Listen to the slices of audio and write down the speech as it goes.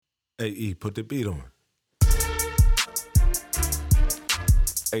Hey, E, put the beat on.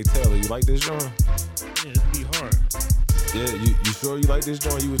 Hey, Taylor, you like this joint? Yeah, this beat hard. Yeah, you sure you like this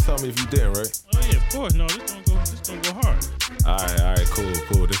joint? You would tell me if you didn't, right? Oh yeah, of course. No, this gonna go hard. All right,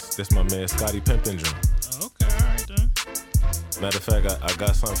 cool. This my man Scotty Pimpin' joint. Oh, okay, all right then. Matter of fact, I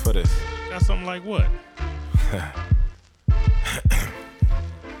got something for this. Got something like what?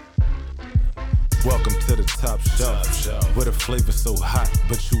 Welcome to the top shelf, where the flavor so hot,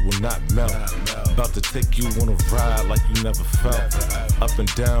 but you will not melt. About to take you on a ride like you never felt. Up and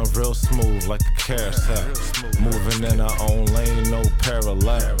down real smooth like a carousel. Moving in our own lane, no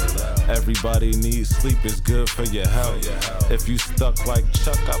parallel. Everybody needs sleep, it's good for your health. If you stuck like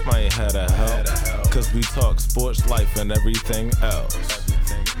Chuck, I might have to help. Cause we talk sports, life, and everything else.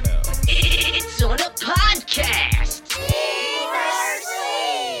 It's on a podcast.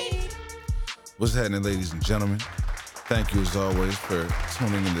 What's happening, ladies and gentlemen? Thank you, as always, for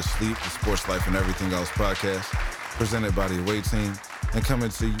tuning in to Sleep, the Sports Life and Everything Else podcast, presented by the Away Team, and coming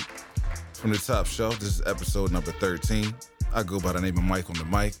to you from the top shelf. This is episode number 13. I go by the name of Mike on the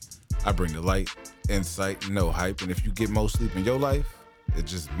mic. I bring the light, insight, no hype, and if you get more sleep in your life, it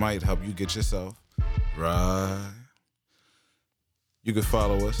just might help you get yourself right. You can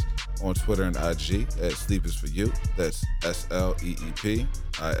follow us on Twitter and IG at Sleep is for You. That's SLEEPIS,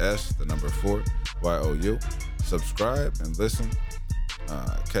 the number 4, YOU. Subscribe and listen.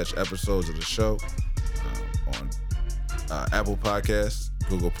 Catch episodes of the show on Apple Podcasts,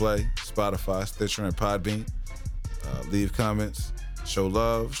 Google Play, Spotify, Stitcher, and Podbean. Leave comments, show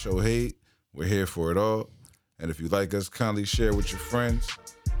love, show hate. We're here for it all. And if you like us, kindly share with your friends.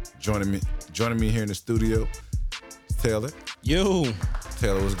 Joining me here in the studio, Taylor. Yo.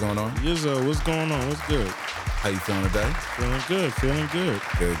 Taylor, what's going on? Yizzo, what's going on? What's good? How you feeling today? Feeling good.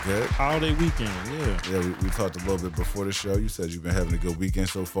 Good. Holiday weekend, yeah. Yeah, we talked a little bit before the show. You said you've been having a good weekend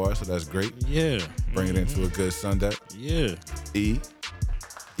so far, so that's great. Yeah. Bring it into a good Sunday. Yeah.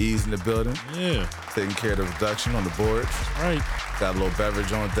 E's in the building. Yeah. Taking care of the production on the boards. Right. Got a little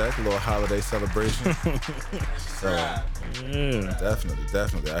beverage on deck, a little holiday celebration. So, yeah.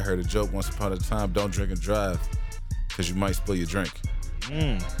 Definitely. I heard a joke once upon a time, don't drink and drive, because you might spill your drink.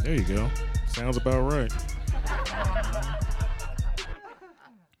 There you go. Sounds about right.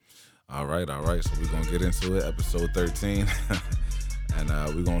 All right. So we're going to get into it, episode 13. And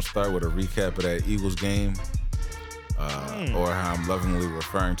we're going to start with a recap of that Eagles game, or how I'm lovingly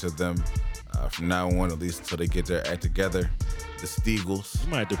referring to them from now on, at least until they get their act together. The Steagles. You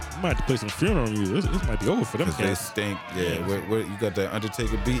might have to play some funeral music. This might be over for them. Because they stink. Yeah. Where you got that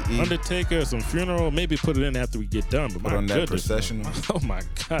Undertaker beat? Undertaker, some funeral. Maybe put it in after we get done. But put on that processional. Oh my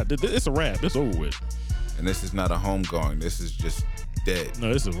God, it's a wrap. It's over with. And this is not a homegoing. This is just dead.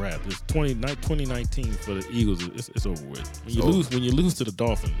 No, it's a wrap. It's 2019 for the Eagles. It's over with. When you lose to the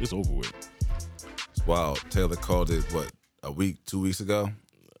Dolphins, it's over with. It's wild. Taylor called it a week, 2 weeks ago.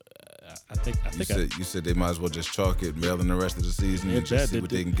 I think you said they might as well just chalk it, mail in the rest of the season, and just see what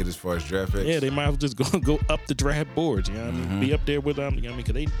they can get as far as draft picks. Yeah, they might as well just go up the draft boards. You know what I mean? Be up there with them. You know what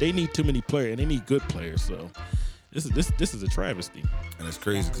I mean? Because they need too many players, and they need good players. So this is a travesty. And it's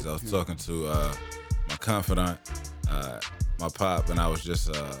crazy because I was talking to my confidant, my pop, and I was just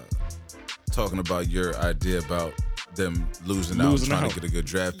talking about your idea about them losing out, trying to get a good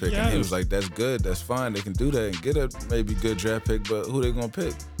draft pick. Yes. And he was like, "That's good. That's fine. They can do that and get a maybe good draft pick, but who they gonna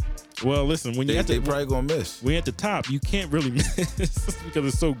pick?" Well, listen, when they probably gonna miss. When you're at the top, you can't really miss because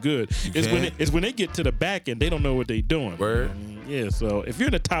it's so good. It's when they get to the back end, they don't know what they're doing. Word. Yeah, so if you're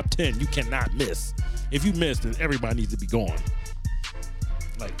in the top 10, you cannot miss. If you miss, then everybody needs to be gone.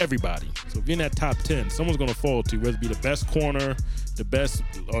 Like everybody. So if you're in that top 10, someone's gonna fall to, whether it be the best corner, the best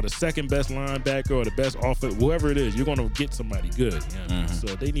or the second best linebacker or the best offense, whoever it is, you're gonna get somebody good. You know?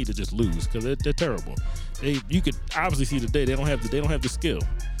 So they need to just lose because they're terrible. You could obviously see today they don't have the skill,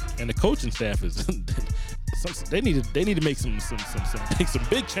 and the coaching staff is they need to make some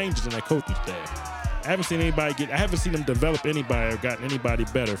big changes in that coaching staff. I haven't seen them develop anybody or gotten anybody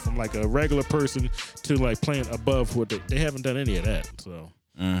better from like a regular person to like playing above what they haven't done any of that. So.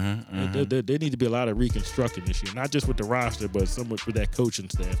 They need to be a lot of reconstructing this year, not just with the roster, but somewhat with that coaching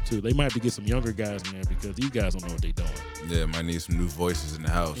staff too. They might have to get some younger guys in there because these guys don't know what they're doing. Yeah, might need some new voices in the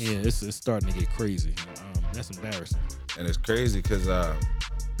house. Yeah, it's starting to get crazy. That's embarrassing. And it's crazy because I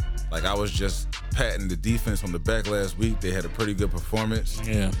was just patting the defense on the back last week. They had a pretty good performance.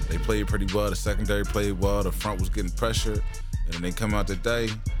 Yeah, they played pretty well. The secondary played well. The front was getting pressure, and then they come out today.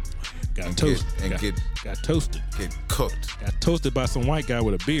 Got toasted. Got toasted. Get cooked. Got toasted by some white guy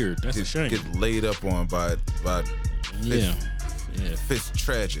with a beard. That's a shame. Get laid up on by Fitz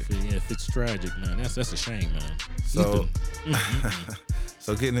tragic. Yeah, Fitz tragic, man. That's a shame, man. So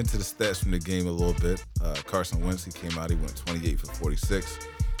So getting into the stats from the game a little bit, Carson Wentz, he came out, he went 28 for 46,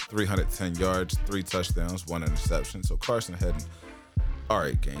 310 yards, 3 touchdowns, 1 interception. So Carson had an all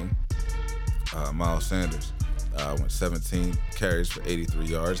right game. Miles Sanders went 17 carries for 83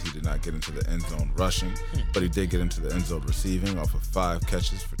 yards. He did not get into the end zone rushing, but he did get into the end zone receiving off of 5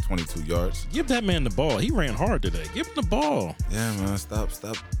 catches for 22 yards. Give that man the ball. He ran hard today. Give him the ball. Yeah, man, stop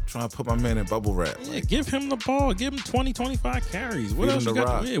trying to put my man in bubble wrap. Yeah, give him the ball. Give him 20, 25 carries. What else you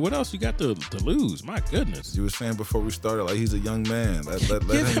got? What else you got to lose? My goodness. You were saying before we started, like, he's a young man.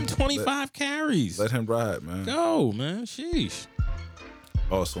 Give him 25 carries. Let him ride, man. Go, man. Sheesh.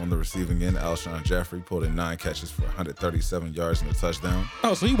 Also on the receiving end, Alshon Jeffrey pulled in 9 catches for 137 yards and a touchdown.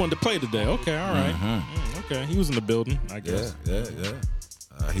 Oh, so he wanted to play today. Okay, all right. Okay, he was in the building, I guess. Yeah.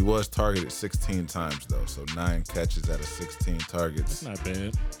 He was targeted 16 times, though, so 9 catches out of 16 targets. That's not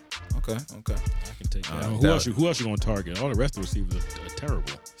bad. Okay. I can take that. Who else you going to target? All the rest of the receivers are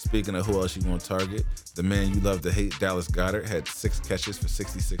terrible. Speaking of who else you going to target, the man you love to hate, Dallas Goedert, had 6 catches for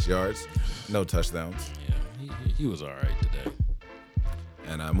 66 yards, no touchdowns. Yeah, he was all right today.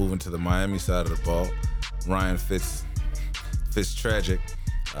 And moving to the Miami side of the ball, Ryan Fitztragic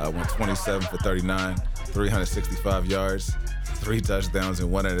went 27 for 39, 365 yards, 3 touchdowns,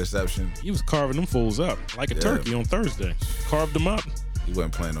 and 1 interception. He was carving them fools up like a turkey on Thursday. Carved them up. He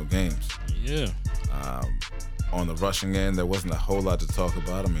wasn't playing no games. Yeah. On the rushing end, there wasn't a whole lot to talk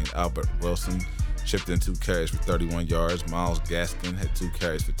about. I mean, Albert Wilson chipped in 2 carries for 31 yards. Miles Gaskin had 2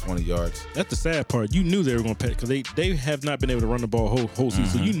 carries for 20 yards. That's the sad part. You knew they were going to pass because they have not been able to run the ball whole season.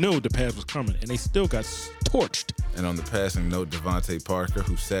 So you know the pass was coming, and they still got torched. And on the passing note, Devontae Parker,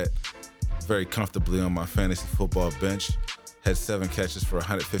 who sat very comfortably on my fantasy football bench, had 7 catches for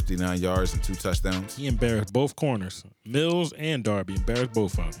 159 yards and 2 touchdowns. He embarrassed both corners. Mills and Darby embarrassed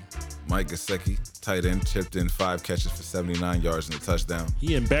both of them. Mike Gesicki, tight end, chipped in 5 catches for 79 yards and a touchdown.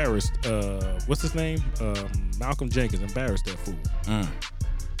 He embarrassed, what's his name? Malcolm Jenkins embarrassed that fool.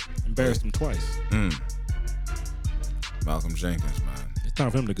 Embarrassed him twice. Malcolm Jenkins, man. It's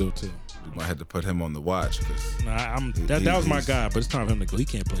time for him to go too. We might have to put him on the watch because that was my guy, but it's time for him to go. He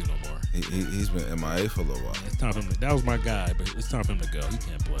can't play no more. He's been MIA for a little while. It's time for him that was my guy, but it's time for him to go. He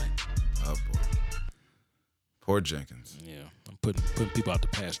can't play. Oh boy. Poor Jenkins. Yeah, I'm putting people out the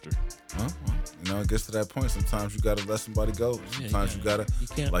pasture. Well, it gets to that point. Sometimes you gotta let somebody go. Sometimes you gotta,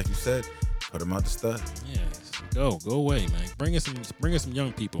 like you said, put them out the stud. Yeah, go away, man. Bring us some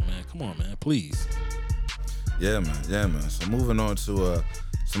young people, man. Come on, man, please. Yeah, man. So moving on to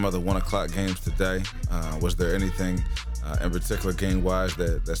some other 1 o'clock games today. Was there anything in particular game-wise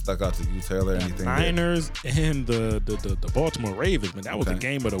that stuck out to you, Taylor? Anything? Niners and the Baltimore Ravens, man. That was the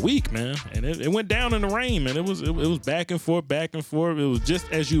game of the week, man. And it went down in the rain, man. It was back and forth. It was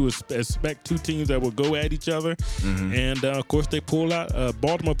just as you would expect, 2 teams that would go at each other. And of course they pulled out.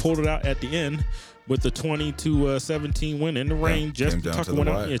 Baltimore pulled it out at the end with the 20-17 win in the rain. Justin Tucker went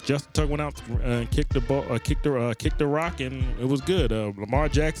out. Yeah, Justin Tucker went out and kicked the ball, kicked the rock, and it was good. Lamar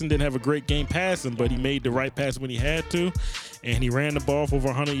Jackson didn't have a great game passing, but he made the right pass when he had to, and he ran the ball for over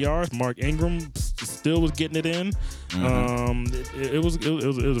 100 yards. Mark Ingram still was getting it in. It was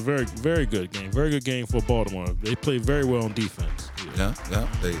a very, very good game. Very good game for Baltimore. They played very well on defense. Yeah.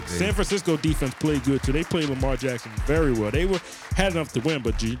 San Francisco defense played good too. They played Lamar Jackson very well. They had enough to win,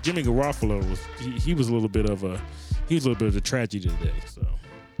 but Jimmy Garoppolo he was a little bit of a tragedy today. So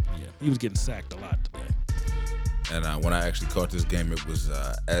yeah, he was getting sacked a lot today. And when I actually caught this game, it was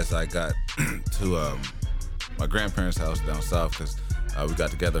as I got to my grandparents' house down south because we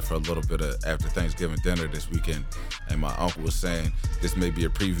got together for a little bit of after Thanksgiving dinner this weekend, and my uncle was saying this may be a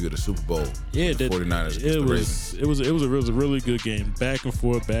preview of the Super Bowl. Yeah, the 49ers against the Ravens. It was a really good game, back and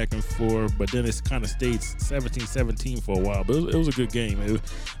forth, but then it's kind of stayed 17-17 for a while. But it was a good game.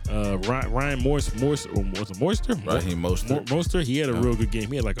 Ryan Mostert, he had a real good game.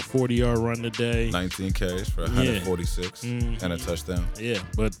 He had like a 40-yard run today. 19 carries for 146 and a touchdown. Yeah,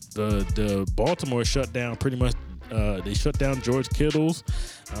 but the Baltimore shut down pretty much. They shut down George Kittle's.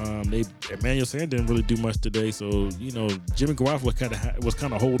 Emmanuel Sanders didn't really do much today, so Jimmy Garoppolo was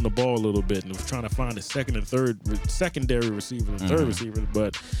kind of holding the ball a little bit and was trying to find a secondary receiver, and third receiver.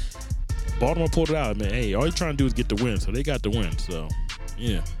 But Baltimore pulled it out. Man, hey, all you're trying to do is get the win, so they got the win. So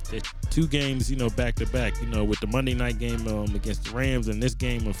yeah, 2 games, back to back. With the Monday night game against the Rams and this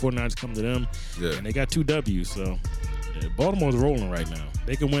game when 49ers come to them, and they got 2 W's. So. Yeah, Baltimore's rolling right now.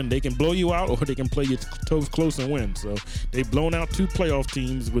 They can win. They can blow you out, or they can play your toes close and win. So they've blown out 2 playoff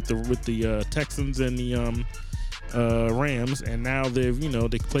teams with the Texans and the Rams, and now they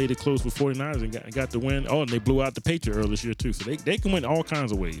played it close with 49ers and got the win. Oh, and they blew out the Patriots earlier this year too, so they can win all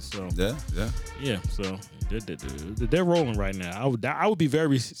kinds of ways. So yeah. So they're rolling right now. I would be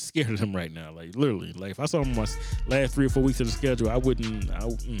very scared of them right now. Like literally, like if I saw them my last 3 or 4 weeks of the schedule, I'd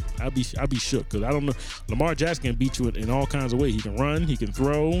be shook because I don't know. Lamar Jackson can beat you in all kinds of ways. He can run, he can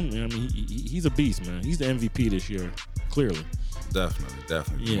throw. I mean, he's a beast, man. He's the MVP this year, clearly.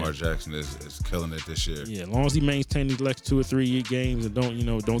 Definitely. Yeah. Lamar Jackson is killing it this year. Yeah, as long as he maintains these next 2 or 3 games and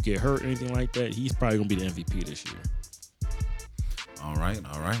don't get hurt or anything like that, he's probably gonna be the MVP this year. All right.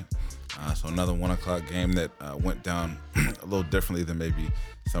 So another 1:00 game that went down a little differently than maybe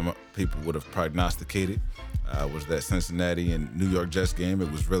some people would have prognosticated. Was that Cincinnati and New York Jets game.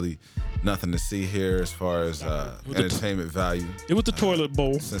 It was really nothing to see here as far as entertainment value. It was the toilet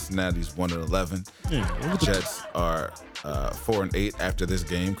bowl. Cincinnati's 1-11. Yeah, Jets are 4-8 after this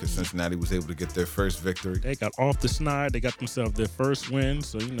game because Cincinnati was able to get their first victory. They got off the snide. They got themselves their first win.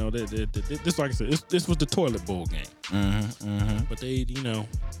 So this, like I said, this was the toilet bowl game. But they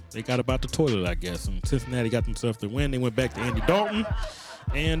got about the toilet, I guess. And Cincinnati got themselves the win. They went back to Andy Dalton,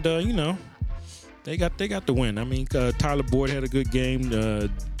 and they got the win. I mean, Tyler Boyd had a good game.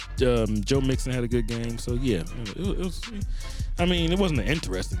 Joe Mixon had a good game. So yeah, it was. I mean, it wasn't an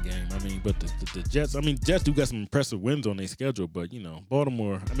interesting game. I mean, but the Jets. I mean, Jets do got some impressive wins on their schedule. But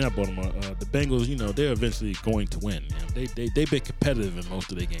Baltimore. I mean, not Baltimore. The Bengals. They're eventually going to win. They've been competitive in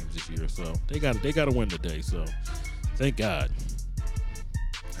most of their games this year. So they got to win today. So thank God.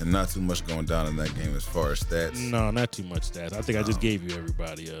 And not too much going down in that game as far as stats. No, not too much stats. I think I just gave you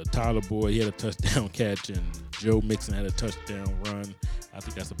everybody. Tyler Boyd, he had a touchdown catch, and Joe Mixon had a touchdown run. I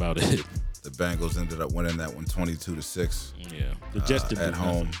think that's about it. The Bengals ended up winning that one 22-6. Yeah, the Jets didn't at do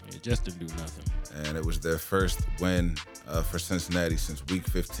home. Nothing. Yeah, Jets didn't do nothing. And it was their first win for Cincinnati since Week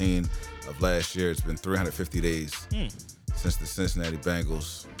 15 of last year. It's been 350 days since the Cincinnati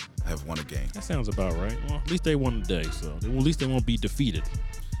Bengals have won a game. That sounds about right. Well, at least they won today, so at least they won't be defeated.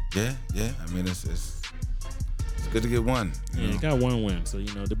 Yeah. I mean, it's good to get one. You got one win, so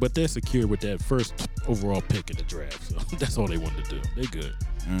but they're secure with that first overall pick in the draft. So that's all they wanted to do. They're good.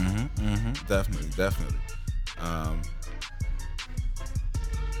 Definitely.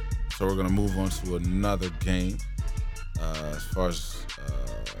 So we're gonna move on to another game. As far as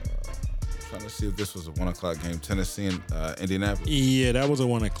trying to see if this was a 1:00 game. Tennessee and Indianapolis. Yeah, that was a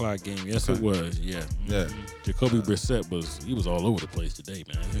 1:00 game. Yes, okay. It was. Yeah. Jacoby Brissett was all over the place today,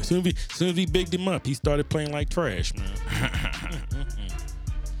 man. As soon as we bigged him up, he started playing like trash, man.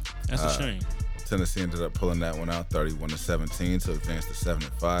 That's a shame. Tennessee ended up pulling that one out, 31-17, to advance to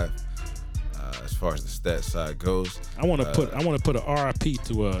 7-5. As far as the stats side goes, I want to put a RIP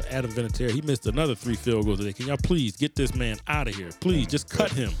to Adam Vinatieri. He missed another 3 field goals today. Can y'all please get this man out of here? Please, just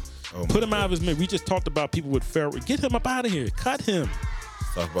cut him. Put him out of his misery. We just talked about people with Farrell. Get him up out of here. Cut him.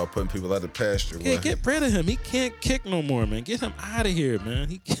 Talk about putting people out of pasture. Yeah, get rid of him. He can't kick no more, man. Get him out of here, man.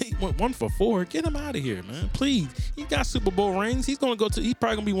 He went 1 for 4. Get him out of here, man. Please. He got Super Bowl rings. He's probably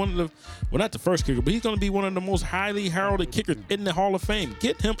gonna be one of the, well, not the first kicker, but he's gonna be one of the most highly heralded kickers in the Hall of Fame.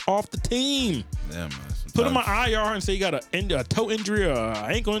 Get him off the team. Yeah, man. Put him on IR and say you got a toe injury or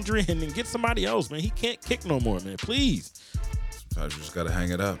an ankle injury, and then get somebody else, man. He can't kick no more, man. Please. Sometimes you just got to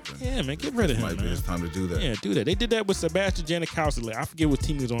hang it up. Yeah, man, get rid of him, might be his time to do that. Yeah, do that. They did that with Sebastian Janikowski. I forget what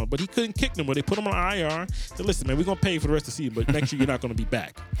team he was on, but he couldn't kick no more. They put him on IR. Said, listen, man, we're going to pay you for the rest of the season, but next year you're not going to be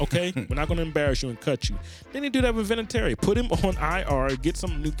back, okay? We're not going to embarrass you and cut you. Then they do that with Vinatieri. Put him on IR, get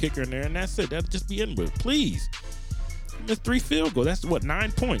some new kicker in there, and that's it. That'll just be in with. Please. He missed 3 field goals. That's,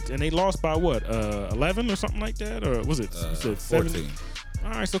 9 points? And they lost by, 11 or something like that? Or was it 14?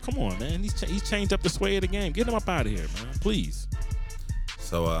 All right, so come on, man. He's changed up the sway of the game. Get him up out of here, man. Please.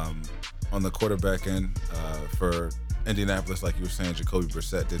 So on the quarterback end for Indianapolis, like you were saying, Jacoby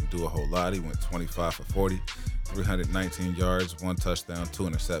Brissett didn't do a whole lot. He went 25 for 40, 319 yards, 1 touchdown, 2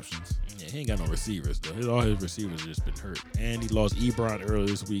 interceptions. Yeah, he ain't got no receivers though. All his receivers have just been hurt, and he lost Ebron earlier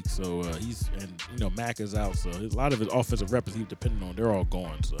this week. So Mack is out. So a lot of his offensive reps he's depending on, they're all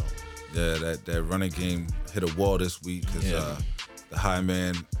gone. So yeah, that running game hit a wall this week because the high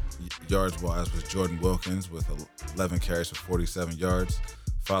man yards-wise was Jordan Wilkins with 11 carries for 47 yards.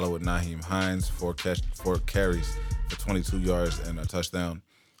 Followed with Naheem Hines, 4 carries for 22 yards and a touchdown.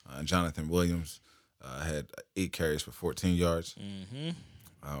 And Jonathan Williams had 8 carries for 14 yards.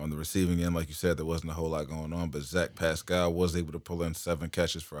 On the receiving end, like you said, there wasn't a whole lot going on, but Zach Pascal was able to pull in 7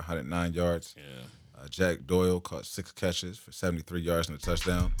 catches for 109 yards. Yeah. Jack Doyle caught 6 catches for 73 yards and a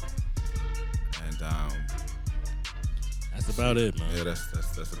touchdown. And That's about it, man. Yeah,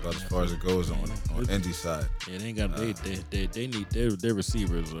 that's about as far as it goes on Indy side. Yeah, they ain't got they need their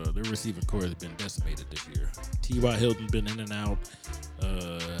receivers. Their receiving core has been decimated this year. T.Y. Hilton been in and out.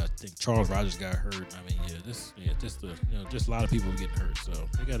 I think Charles Rogers got hurt. I mean, just a lot of people getting hurt. So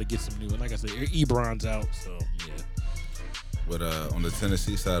they got to get some new. Like I said, Ebron's out. So yeah. But on the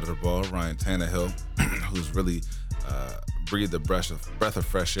Tennessee side of the ball, Ryan Tannehill, who's really breathed a breath of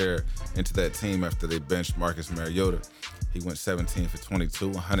fresh air into that team after they benched Marcus Mariota. He went 17 for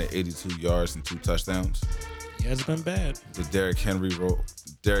 22, 182 yards and 2 touchdowns. He hasn't been bad. The Derrick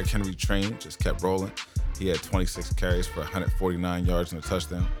Henry train just kept rolling. He had 26 carries for 149 yards and a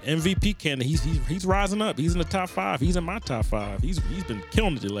touchdown. MVP candidate. He's rising up. He's in the top 5. He's in my top 5. He's been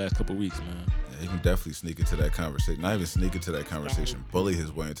killing it the last couple of weeks, man. Yeah, he can definitely sneak into that conversation. Not even sneak into that conversation. Bully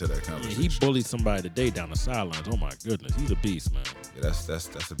his way into that conversation. Yeah, he bullied somebody today down the sidelines. Oh my goodness, he's a beast, man. Yeah,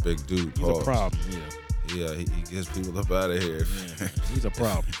 that's a big dude. He's a problem. Yeah. Yeah, he gets people up out of here. Yeah, he's a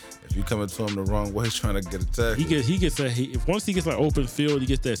problem. If you coming to him the wrong way, trying to get a tackle, once he gets like open field, he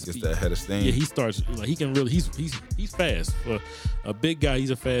gets that speed. Gets that head of steam. Yeah, he starts like he can really. He's fast. For a big guy, he's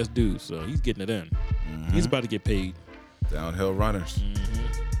a fast dude. So he's getting it in. Mm-hmm. He's about to get paid. Downhill runners.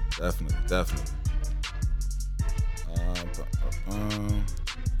 Mm-hmm. Definitely.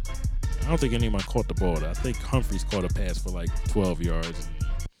 I don't think anyone caught the ball. I think Humphreys caught a pass for like 12 yards. And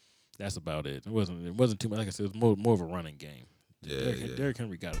that's about it. It wasn't too much. Like I said, it was more of a running game. Yeah, Derrick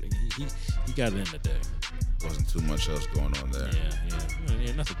Henry got it. He got it in today. Wasn't too much else going on there.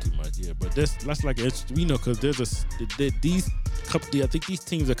 Yeah, nothing too much. Yeah, but that's like it's because there's I think these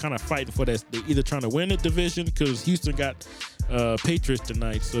teams are kind of fighting for that. They're either trying to win the division because Houston got Patriots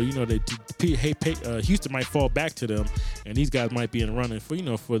tonight, so Houston might fall back to them, and these guys might be in running for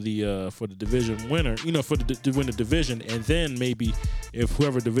the division winner, to win the division, and then maybe if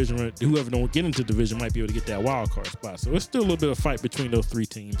whoever don't get into division might be able to get that wild card spot. So it's still a little bit of fight between those 3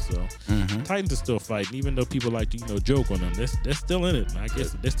 teams. So Titans are still fighting, even though people like to joke on them. They're still in it. I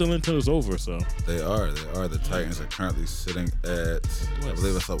guess they're still until it's over. So they are. The Titans are currently sitting at I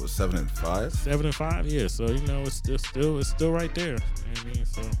believe it's 7-5. 7-5. Yeah. So it's still right there. You know what I mean?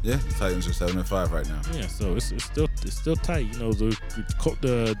 So yeah, the Titans are 7-5 right now. Yeah. So it's still tight. They're only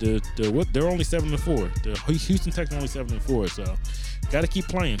 7-4. The Houston Texans only 7-4. So got to keep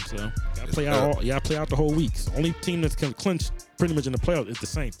playing. So got to play out the whole week. So only team that's can clinch pretty much in the playoffs is the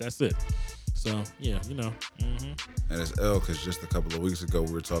Saints. That's it. So, yeah, And it's ill because just a couple of weeks ago,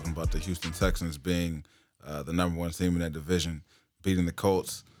 we were talking about the Houston Texans being the number 1 team in that division, beating the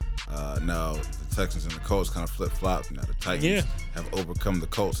Colts. Now, the Texans and the Colts kind of flip-flop. Now, the Titans have overcome the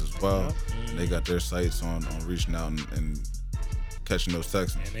Colts as well. Yep. And they got their sights on reaching out and catching those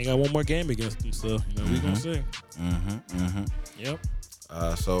Texans. And they got one more game against them, so, we're going to see. Yep.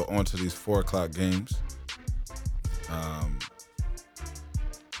 So, on to these 4 o'clock games.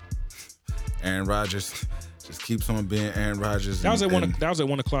 Aaron Rodgers just keeps on being Aaron Rodgers. That was at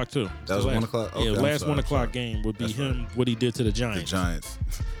 1 o'clock too. That was 1 o'clock. Okay, last 1 o'clock game would be him. What he did to the Giants. The Giants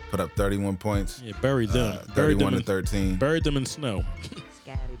put up 31 points. Yeah, buried them. 31-13. Buried them in snow.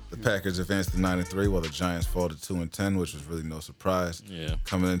 The Packers advanced to 9-3, while the Giants fall to 2-10, which was really no surprise. Yeah.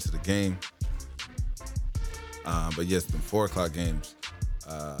 Coming into the game. But yes, the 4 o'clock games.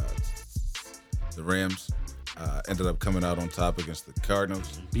 The Rams ended up coming out on top against the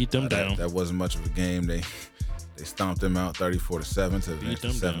Cardinals. Beat them down. That wasn't much of a game. They stomped them out 34-7 to advance to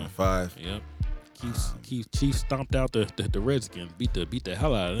 7-5. Yep. Chiefs stomped out the Redskins. Beat the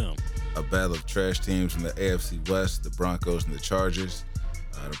hell out of them. A battle of trash teams in the AFC West, the Broncos and the Chargers.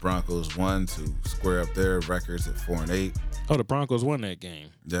 The Broncos won to square up their records at 4-8. Oh, the Broncos won that game.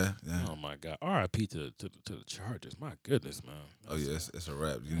 Yeah. Oh my God. R.I.P. to the Chargers. My goodness, man. Oh yeah, it's a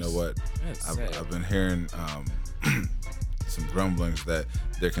wrap. You know what? Sad. I've been hearing some grumblings that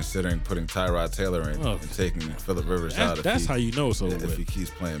they're considering putting Tyrod Taylor in and taking Phillip Rivers out. That's how you know. So if he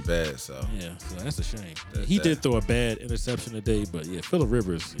keeps playing bad, so yeah, so that's a shame. He did throw a bad interception today, but yeah, Phillip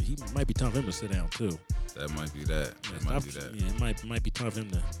Rivers, he might be time for him to sit down too. That might be that. Yeah, it might be time for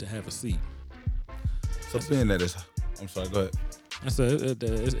him to have a seat. So being that it's, I'm sorry, go ahead.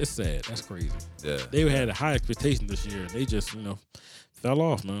 It's sad. That's crazy. Yeah, they had a high expectation this year, and they just fell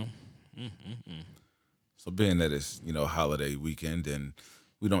off, man. So being that it's holiday weekend, and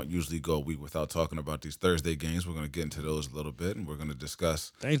we don't usually go a week without talking about these Thursday games, we're going to get into those a little bit, and we're going to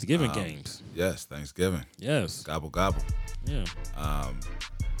discuss Thanksgiving games. Yes, Thanksgiving. Yes, gobble gobble. Yeah.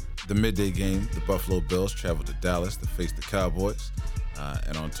 The midday game, the Buffalo Bills traveled to Dallas to face the Cowboys,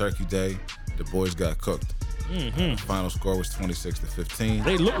 and on Turkey Day, the boys got cooked. Final score was 26-15.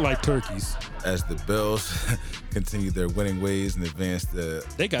 They look like turkeys. As the Bills continued their winning ways and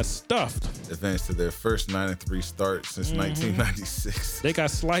They got stuffed. Advanced to their first 9-3 start since 1996. They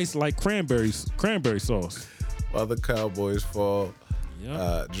got sliced like cranberry sauce. While the Cowboys fall,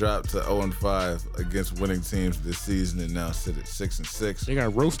 dropped to 0-5 against winning teams this season and now sit at 6-6. They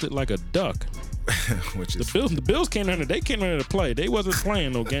got roasted like a duck. Which is the Bills came in there. They came in there to play. They wasn't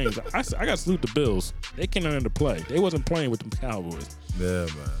playing no games. I got to salute the Bills. They came in there to play. They wasn't playing with the Cowboys. Yeah,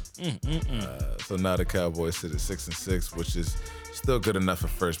 man. So now the Cowboys sit at 6-6, which is still good enough for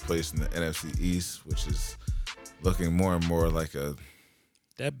first place in the NFC East, which is looking more and more like a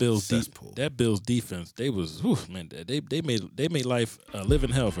that Bills defense. They was man. They made life a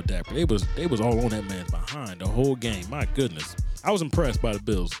living hell for Dak. They was all on that man's behind the whole game. My goodness, I was impressed by the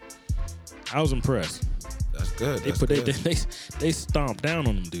Bills. I was impressed. That's good. They stomped down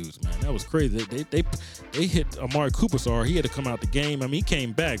on them dudes, man. That was crazy. They hit Amari Cooper. He had to come out the game. I mean, he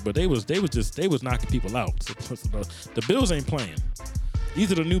came back, but they was knocking people out. So the Bills ain't playing. These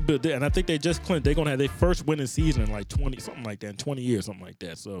are the new Bills, and I think they just clinched. They're gonna have their first winning season in like 20 something like that, in 20 years, something like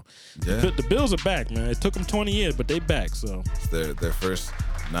that. So the Bills are back, man. It took them 20 years, but they back. So it's their first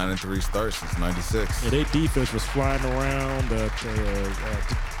 9-3 start since '96. Yeah, their defense was flying around.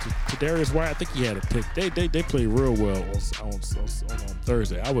 To Darius White, I think he had a pick. They played real well on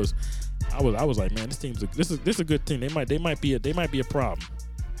Thursday. I was like, man, this is a good team. They might be a problem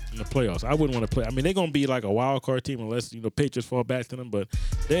in the playoffs. I wouldn't want to play. I mean, they're gonna be like a wild card team unless Patriots fall back to them. But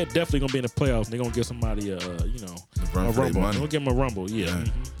they're definitely gonna be in the playoffs. And they're gonna give somebody a rumble. They're gonna give them a rumble. Yeah.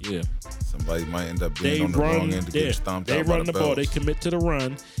 Yeah. Somebody might end up being on the wrong end to get stomped out. They run the ball. Bells. They commit to the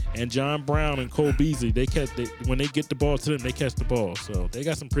run. And John Brown and Cole Beasley, when they get the ball to them, they catch the ball. So they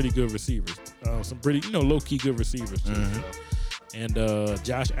got some pretty good receivers. Some pretty low-key good receivers too. So. And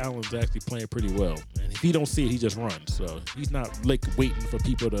Josh Allen's actually playing pretty well. And if he don't see it, he just runs. So he's not waiting for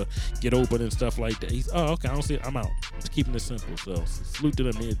people to get open and stuff like that. He's, okay, I don't see it. I'm out. Just keeping it simple. So salute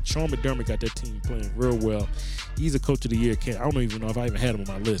to them. Sean McDermott got that team playing real well. He's a coach of the year. I don't even know if I even had him on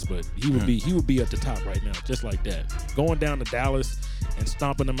my list, but he would be at the top right now, just like that. Going down to Dallas and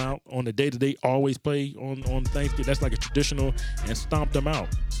stomping them out on the day that they always play on Thanksgiving. That's like a traditional, and stomped them out.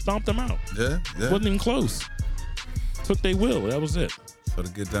 Yeah. Wasn't even close. Took they will. That was it. So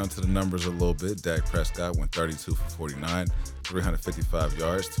to get down to the numbers a little bit, Dak Prescott went 32 for 49, 355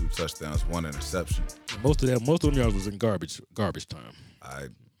 yards, 2 touchdowns, 1 interception. Most of them yards was in garbage time. I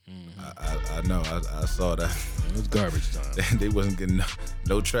know. I saw that. It was garbage time. They wasn't getting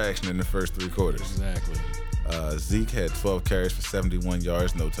no traction in the first 3 quarters. Exactly. Zeke had 12 carries for 71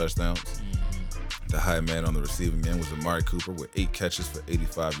 yards, no touchdowns. The high man on the receiving end was Amari Cooper with 8 catches for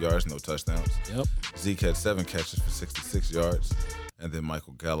 85 yards, no touchdowns. Yep. Zeke had 7 catches for 66 yards. And then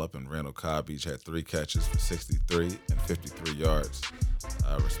Michael Gallup and Randall Cobb each had 3 catches for 63 and 53 yards,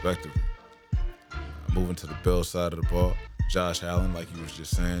 respectively. Moving to the Bills side of the ball, Josh Allen, like you was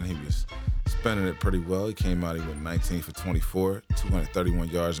just saying, he was spending it pretty well. He came out, he went 19 for 24, 231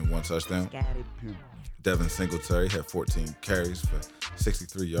 yards and 1 touchdown. Devin Singletary had 14 carries for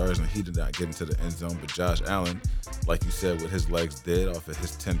 63 yards, and he did not get into the end zone. But Josh Allen, like you said, what his legs did off of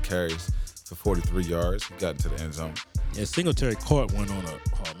his 10 carries for 43 yards, he got into the end zone. Yeah, Singletary caught one on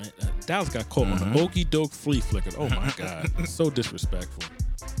Dallas got caught on a okey-doke flea flicker. Oh, my God. So disrespectful.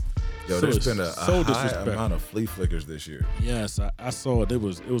 Yo, there's been a high amount of flea flickers this year. Yes, I saw it. I'm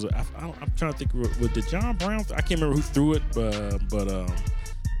trying to think, with the John Brown, I can't remember who threw it, but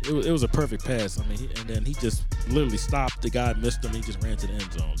it was a perfect pass. I mean, and then he just literally stopped. The guy missed him. He just ran to the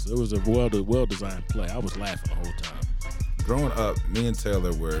end zone. So it was a well-designed play. I was laughing the whole time. Growing up, me and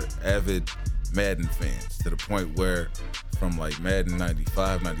Taylor were avid Madden fans to the point where from like Madden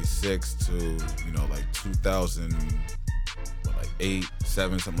 95, 96 to, like 2008,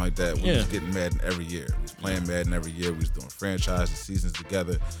 7, something like that. We was getting Madden every year. We was playing Madden every year. We was doing franchises, seasons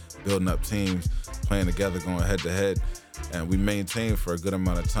together, building up teams, playing together, going head-to-head. And we maintained for a good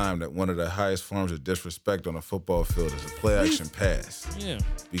amount of time that one of the highest forms of disrespect on a football field is a play-action pass. Yeah.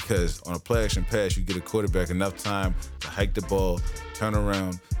 Because on a play-action pass, you get a quarterback enough time to hike the ball, turn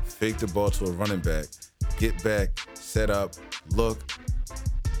around, fake the ball to a running back, get back, set up, look,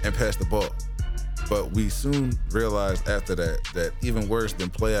 and pass the ball. But we soon realized after that even worse than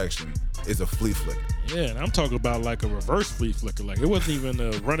play-action is a flea flicker. Yeah, and I'm talking about like a reverse flea flicker. Like it wasn't even a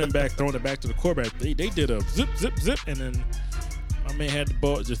running back throwing it back to the quarterback. They did a zip, zip, zip, and then my man had the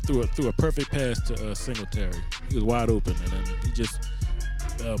ball, just threw a perfect pass to Singletary. He was wide open, and then he just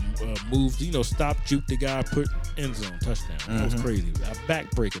moved, stopped, juked the guy, put end zone, touchdown. That was crazy. A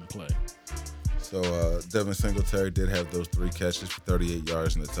back-breaking play. So Devin Singletary did have those 3 catches for 38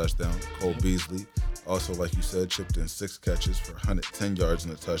 yards and a touchdown. Cole Beasley Also, like you said, chipped in 6 catches for 110 yards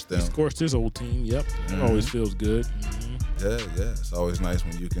and a touchdown. He scored his old team. Yep, that always feels good. Yeah. It's always nice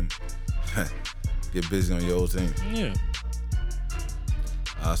when you can get busy on your old team. Yeah.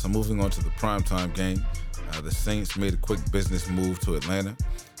 So moving on to the primetime game, the Saints made a quick business move to Atlanta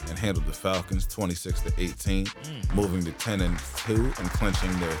and handled the Falcons 26-18, moving to 10-2 and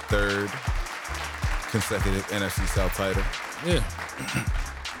clinching their 3rd consecutive NFC South title. Yeah.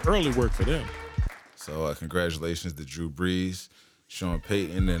 Early work for them. So congratulations to Drew Brees, Sean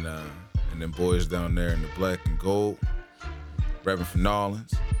Payton, and them boys down there in the black and gold, repping for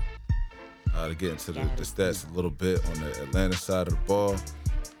Nolans. To get into the stats a little bit on the Atlanta side of the ball,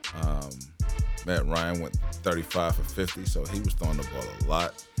 Matt Ryan went 35 for 50, so he was throwing the ball a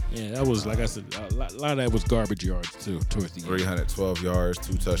lot. Yeah, that was, like I said, a lot of that was garbage yards, too, towards the end. 312 yards,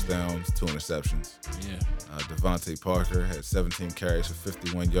 2 touchdowns, 2 interceptions. Yeah. Devontae Parker had 17 carries for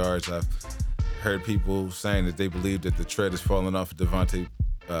 51 yards. I've heard people saying that they believe that the tread is falling off of Devontae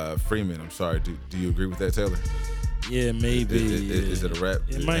Freeman. I'm sorry. Do you agree with that, Taylor? Yeah, maybe. Is it a wrap?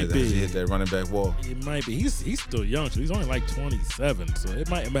 It might be. Has he hit that running back wall? It might be. He's still young, so he's only like 27. So it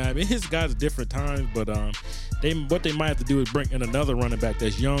might. I mean, his guys are different times, but what they might have to do is bring in another running back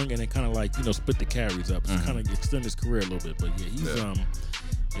that's young and then kind of like split the carries up, so kind of extend his career a little bit. But it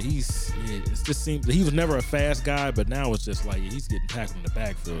just seems that he was never a fast guy, but now it's just like he's getting tackled in the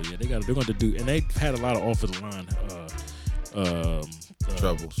backfield. Yeah, they're going to do, and they've had a lot of offensive line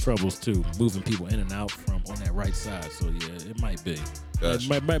troubles too, moving people in and out from on that right side. So yeah, it might be.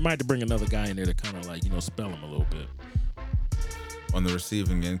 Gotcha. It might have to bring another guy in there to kind of like spell him a little bit. On the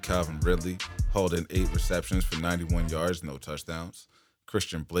receiving end, Calvin Ridley hauled in 8 receptions for 91 yards, no touchdowns.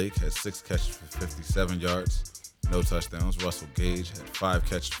 Christian Blake had 6 catches for 57 yards, no touchdowns. Russell Gage had 5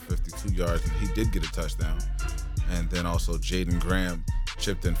 catches for 52 yards, and he did get a touchdown. And then also Jaden Graham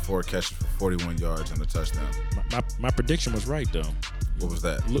chipped in 4 catches for 41 yards and a touchdown. My prediction was right though. What was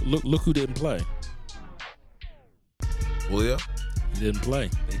that? Look who didn't play. Julio? He didn't play.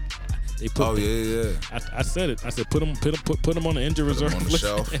 They put I said it. I said put him on the injured reserve on the list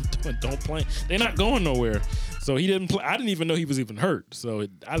shelf. and don't play. They're not going nowhere. So he didn't play. I didn't even know he was even hurt. So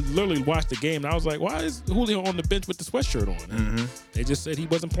I literally watched the game and I was like, why is Julio on the bench with the sweatshirt on? And they just said he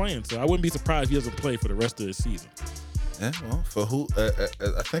wasn't playing. So I wouldn't be surprised if he doesn't play for the rest of the season. Yeah, well, for who?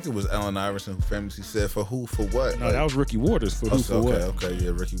 I think it was Allen Iverson who famously said, "For who? For what?" No, that was Ricky Waters. For who? For what? Okay, yeah,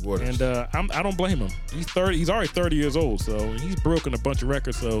 Ricky Waters. And I don't blame him. He's 30. He's already 30 years old. So he's broken a bunch of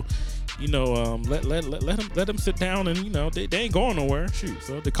records. So let him sit down and they ain't going nowhere. Shoot.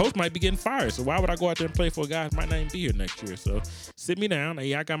 So the coach might be getting fired. So why would I go out there and play for a guy who might not even be here next year? So sit me down.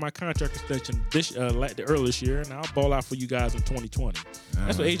 Hey, I got my contract extension early this year, and I'll ball out for you guys in 2020.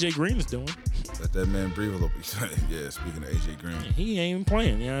 That's what AJ Green is doing. Let that man breathe a little bit. Yeah, speaking of AJ Green. He ain't even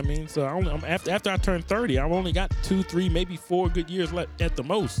playing, you know what I mean? So after I turned 30, I've only got 2, 3, maybe 4 good years left at the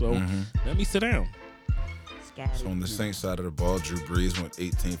most. So let me sit down. So on the Saints side of the ball, Drew Brees went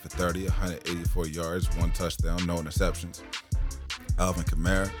 18 for 30, 184 yards, 1 touchdown, no interceptions. Alvin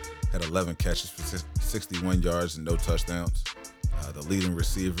Kamara had 11 catches for 61 yards and no touchdowns. The leading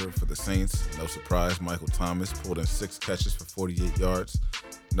receiver for the Saints, no surprise, Michael Thomas, pulled in 6 catches for 48 yards,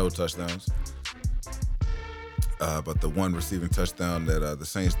 no touchdowns. But the one receiving touchdown that the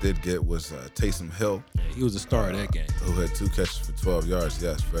Saints did get was Taysom Hill. Yeah, he was the star of that game. Who had 2 catches for 12 yards.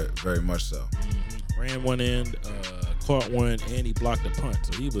 Yes, very, very much so. Ran one in, caught one, and he blocked a punt.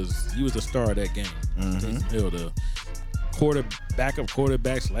 So he was the star of that game. Taysom Hill, the backup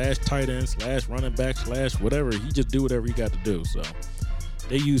quarterback / tight end / running back / whatever. He just do whatever he got to do. So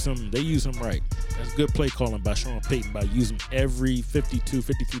they use him right. That's good play calling by Sean Payton by using every 52,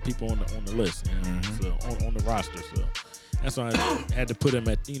 53 people on the list, so on the roster. So that's why I had to put him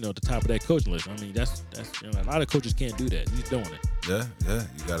at the top of that coaching list. I mean that's a lot of coaches can't do that. He's doing it. Yeah,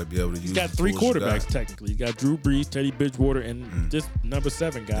 you got to be able to use. He's got 3 quarterbacks technically. You got Drew Brees, Teddy Bridgewater, and this number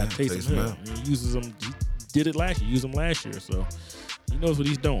 7 guy, Taysom Hill. And he uses them. He did it last year. Used them last year, so he knows what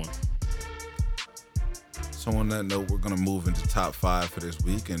he's doing. So on that note, we're going to move into top 5 for this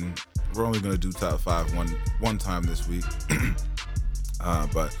week, and we're only going to do top 5 one time this week.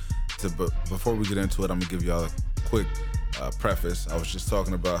 But before we get into it, I'm going to give y'all a quick preface. I was just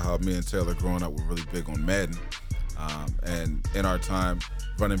talking about how me and Taylor growing up were really big on Madden. And in our time,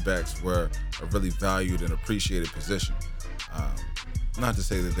 running backs were a really valued and appreciated position. Not to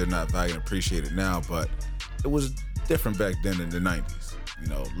say that they're not valued and appreciated now, but it was different back then in the 90s,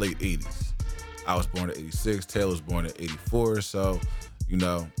 late 80s. I was born in 86, Taylor was born in 84, so,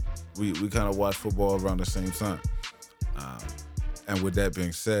 we kind of watched football around the same time. And with that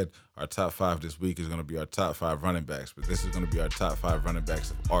being said, our top 5 this week is going to be our top 5 running backs, but this is going to be our top 5 running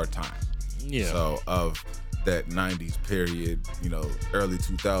backs of our time. Yeah. So of that 90s period, early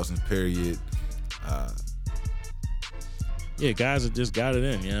 2000s period. Yeah, guys that just got it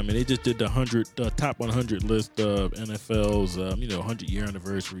in. Yeah, I mean, they just did the top 100 list of NFL's, 100-year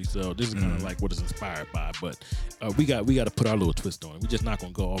anniversary. So this is kind of like what it's inspired by. But we got to put our little twist on it. We're just not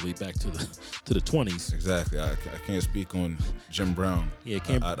going to go all the way back to the 20s. Exactly. I can't speak on Jim Brown. Yeah,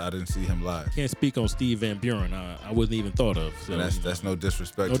 I didn't see him live. Can't speak on Steve Van Buren. I wasn't even thought of. So, and that's no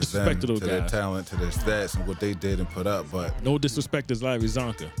disrespect to them, to their talent, to their stats, and what they did and put up. But no disrespect to Larry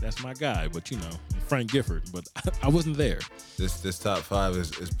Zonka. That's my guy. But Frank Gifford. But I wasn't there. This top 5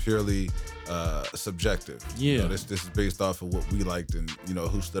 is purely subjective. Yeah. This is based off of what we liked and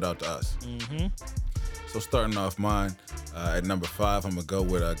who stood out to us. Mm-hmm. So starting off mine, at number 5, I'm gonna go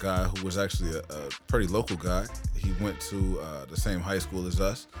with a guy who was actually a pretty local guy. He went to the same high school as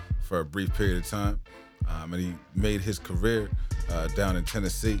us for a brief period of time, and he made his career down in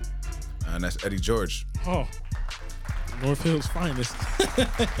Tennessee, and that's Eddie George. Oh. North Hill's finest.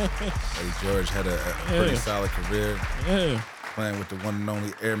 Eddie George had a pretty solid career. Yeah. Playing with the one and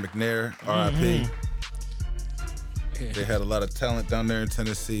only Air McNair, R.I.P. Yeah. They had a lot of talent down there in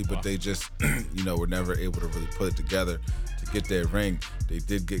Tennessee, but they just, were never able to really put it together to get that ring. They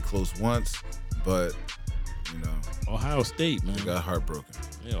did get close once, but, Ohio State, man. They got heartbroken.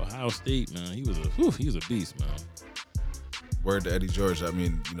 Yeah, Ohio State, man. He was a beast, man. Word to Eddie George. I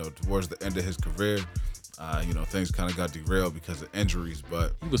mean, towards the end of his career, things kind of got derailed because of injuries,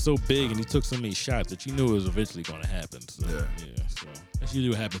 but he was so big and he took so many shots that you knew it was eventually going to happen. So, yeah. So that's usually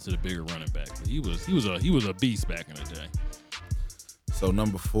what happens to the bigger running back. But he was a beast back in the day. So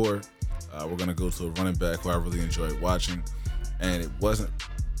number 4, we're gonna go to a running back who I really enjoyed watching, and it wasn't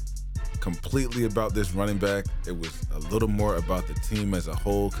completely about this running back. It was a little more about the team as a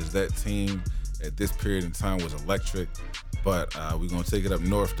whole, because that team at this period in time was electric. But we're gonna take it up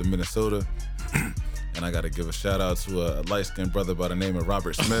north to Minnesota. And I got to give a shout out to a light-skinned brother by the name of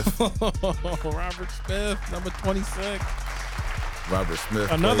Robert Smith. Robert Smith, number 26. Robert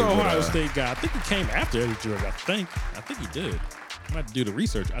Smith. Another Ohio State guy. I think he came after Eddie George. I think he did. I might have to do the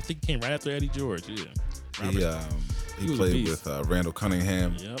research. I think he came right after Eddie George. Yeah. He played with Randall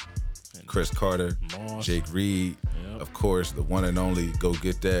Cunningham. Yep. Chris Carter, Moss. Jake Reed, of course, the one and only go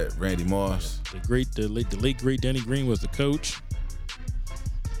get that Randy Moss. Yeah. The late great Denny Green was the coach.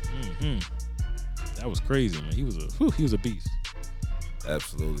 Mm-hmm. That was crazy, man. He was a beast.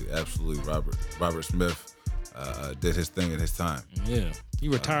 Absolutely. Robert Smith did his thing at his time. Yeah, he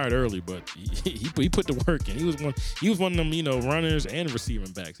retired early, but he put the work in. He was one of them, runners and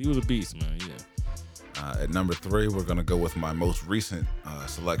receiving backs. He was a beast, man. Yeah. At number 3, we're gonna go with my most recent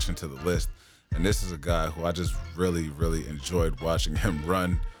selection to the list, and this is a guy who I just really, really enjoyed watching him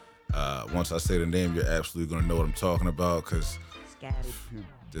run. Once I say the name, you're absolutely gonna know what I'm talking about, because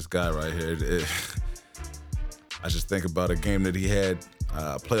this guy right here. I just think about a game that he had,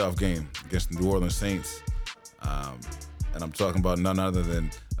 a playoff game against the New Orleans Saints. And I'm talking about none other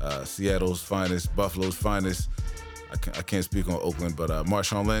than Seattle's finest, Buffalo's finest. I can't speak on Oakland, but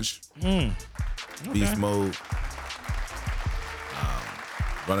Marshawn Lynch, Okay. beast mode,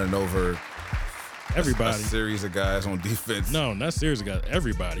 running over everybody. A series of guys on defense. No, not series of guys.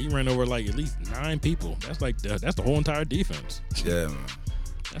 Everybody. He ran over like at least 9 people. That's the whole entire defense. Yeah, man.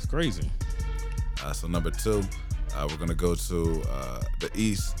 That's crazy. So number 2. We're going to go to the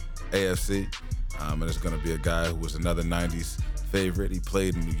East, AFC, and it's going to be a guy who was another 90s favorite. He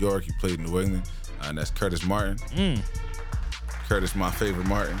played in New York, he played in New England, and that's Curtis Martin. Curtis, my favorite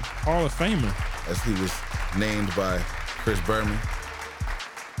Martin. Hall of Famer. As he was named by Chris Berman.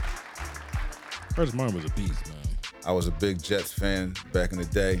 Curtis Martin was a beast, man. I was a big Jets fan back in the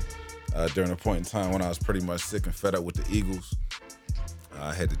day, during a point in time when I was pretty much sick and fed up with the Eagles.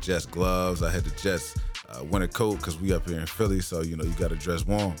 I had the Jets gloves, I had the Jets winter coat, because we up here in Philly, so you got to dress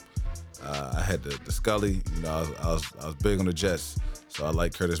warm. I had the Scully. I was big on the Jets, so I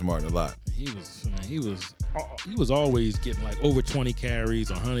like Curtis Martin a lot. He was always getting like over 20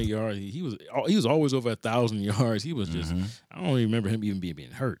 carries, 100 yards. He was always over 1,000 yards. He was just I don't even remember him even being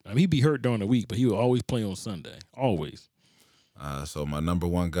hurt. I mean, he'd be hurt during the week, but he would always play on Sunday, always. So my number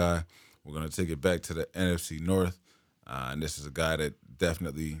 1 guy, we're gonna take it back to the NFC North, and this is a guy that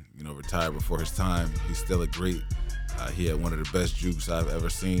definitely, retired before his time. He's still a great. He had one of the best jukes I've ever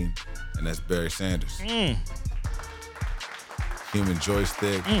seen, and that's Barry Sanders. Human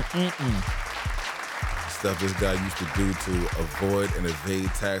joystick. Stuff this guy used to do to avoid and evade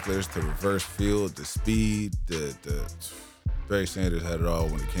tacklers, to reverse field, the speed, the Barry Sanders had it all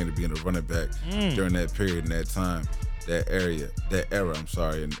when it came to being a running back during that period and that time. that era. I'm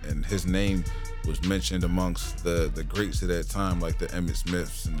sorry, and his name was mentioned amongst the greats of that time, like the Emmitt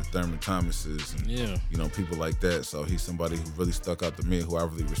Smiths and the Thurman Thomases, and people like that. So he's somebody who really stuck out to me, who I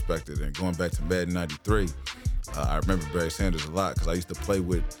really respected. And going back to Madden '93, I remember Barry Sanders a lot because I used to play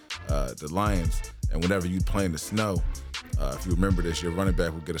with the Lions, and whenever you'd play in the snow, if you remember this, your running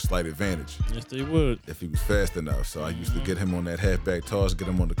back would get a slight advantage. Yes, they would. If he was fast enough. So I used to get him on that halfback toss, get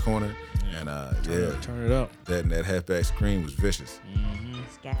him on the corner, and turn it up. That halfback screen was vicious.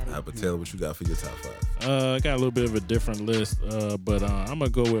 But Taylor, what you got for your top 5? I got a little bit of a different list, but I'm gonna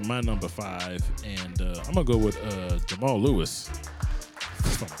go with my number 5, and I'm gonna go with Jamal Lewis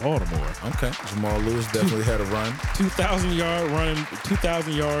from Baltimore. Okay, Jamal Lewis definitely had a run. 2,000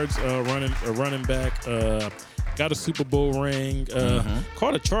 yards running back. Got a Super Bowl ring.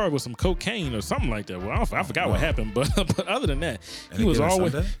 Caught a charge with some cocaine or something like that. Well, I forgot what happened, but other than that, he was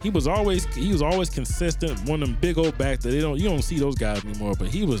always consistent. One of them big old backs that you don't see those guys anymore. But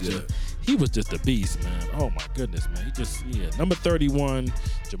he was just a beast, man. Oh my goodness, man. Number 31,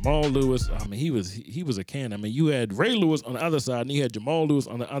 Jamal Lewis. I mean, he was a cannon. I mean, you had Ray Lewis on the other side, and you had Jamal Lewis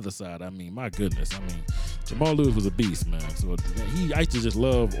on the other side. I mean, my goodness. I mean, Jamal Lewis was a beast, man. So I used to just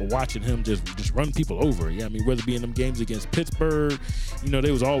love watching him just run people over. Yeah, I mean, whether it be in them games against Pittsburgh,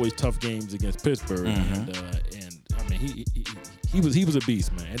 there was always tough games against Pittsburgh, and I mean, he was a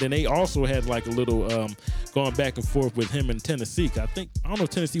beast, man. And then they also had like a little going back and forth with him in Tennessee. I don't know if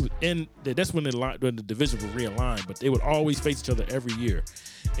Tennessee was in. That's when the division was realigned, but they would always face each other every year.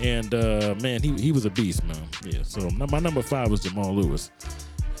 And man, he was a beast, man. Yeah. So my number 5 was Jamal Lewis.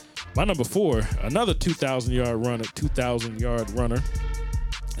 My number 4, another 2,000 yard runner,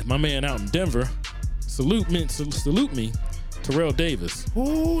 is my man out in Denver. Salute me, Terrell Davis.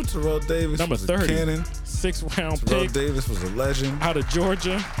 Ooh, Terrell Davis. Number was 30, a cannon. 6th-round pick. Terrell Davis was a legend. Out of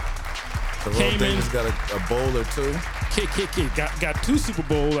Georgia. Terrell Davis got a bowl or two. Got 2 Super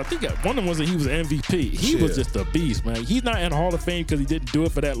Bowls. I think one of them was he was an MVP. He was just a beast, man. He's not in the Hall of Fame because he didn't do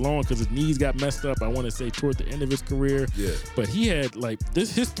it for that long because his knees got messed up, I want to say, toward the end of his career. Yeah. But he had,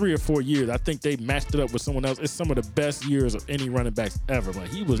 his 3 or 4 years, I think they matched it up with someone else. It's some of the best years of any running backs ever.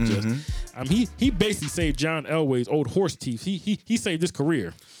 Like, he was just, I mean, he basically saved John Elway's old horse teeth. He saved his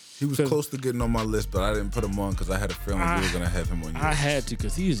career. He was close to getting on my list, but I didn't put him on because I had a feeling we were going to have him on yours. I had to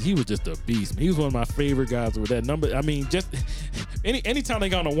because he was just a beast. He was one of my favorite guys with that number. I mean, just anytime they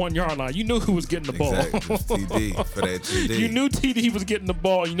got on the 1 yard line, you knew who was getting the ball. Exactly, just TD for that TD. You knew TD was getting the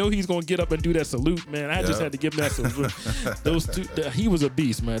ball. You know he's going to get up and do that salute, man. I just had to give him that salute. Those two, he was a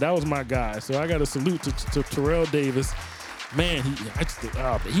beast, man. That was my guy. So I got a salute to Terrell Davis. Man,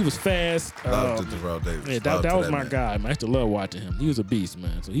 he was fast. Love to Terrell Davis. Yeah, that was my guy, man. I used to love watching him. He was a beast,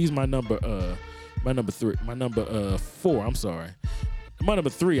 man. So he's my number 4. I'm sorry. My number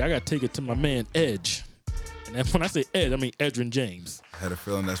 3, I got to take it to my man Edge. And when I say Ed, I mean Edgerrin James. I had a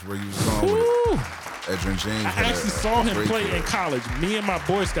feeling that's where you was going with it. Edgerrin James. I actually saw him play in college. Me and my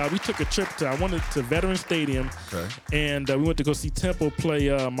Boy Scout, we took a trip to Veterans Stadium, and we went to go see Temple play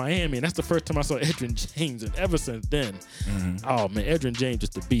Miami, and that's the first time I saw Edgerrin James. And ever since then, oh man, Edgerrin James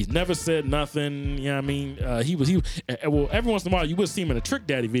just a beast. Never said nothing. You know what I mean? Well, every once in a while you would see him in a Trick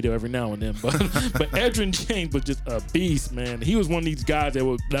Daddy video every now and then, but Edgerrin James was just a beast, man. He was one of these guys he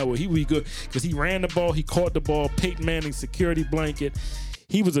would be good because he ran the ball, he caught the ball, Peyton Manning's security blanket.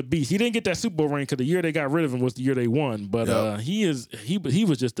 He was a beast. He didn't get that Super Bowl ring because the year they got rid of him was the year they won. But he was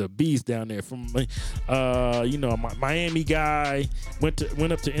just a beast down there. From Miami guy went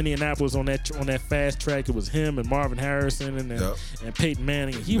up to Indianapolis on that fast track. It was him and Marvin Harrison and Peyton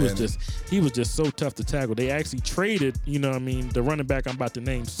Manning. He was just so tough to tackle. They actually traded the running back I'm about to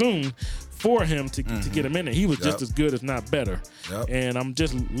name soon for him to get him in there. He was just as good, if not better. And I'm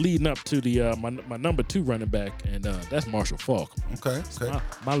just leading up to the my number 2 running back, and that's Marshall Faulk. Okay.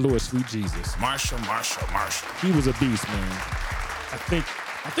 My Lord, sweet Jesus. Marshall. He was a beast, man. I think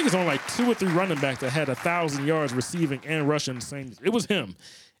it's only like 2 or 3 running backs that had 1,000 yards receiving and rushing the same. It was him,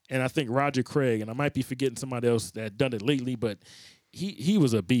 and I think Roger Craig, and I might be forgetting somebody else that done it lately, but he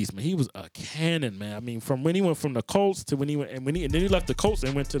was a beast, man. He was a cannon, man. I mean, from when he went from the Colts to when he then he left the Colts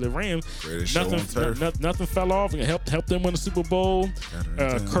and went to the Rams. Nothing fell off and helped them win the Super Bowl.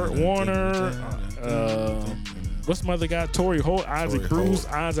 Kurt Warner, what's my other guy? Torrey Holt, Isaac Bruce,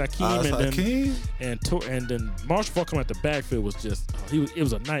 Isaac Hakeem, and then Marshall Faulk coming out the backfield was just it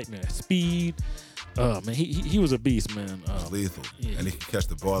was a nightmare. Speed. Man, he was a beast, man. Lethal, yeah, and he could catch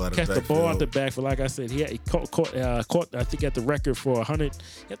the ball out of catch the the backfield. ball out the backfield. Like I said, he caught. I think at the record for 100.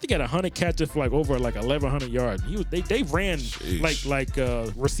 I think at 100 catches for like over like 1,100 yards. They ran like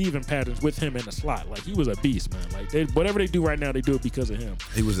receiving patterns with him in the slot. Like he was a beast, man. Like whatever they do right now, they do it because of him.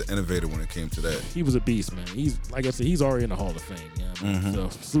 He was an innovator when it came to that. He was a beast, man. He's like I said, he's already in the Hall of Fame. You know what I mean? So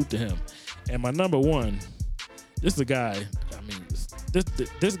salute to him. And my number one, this is a guy. I mean,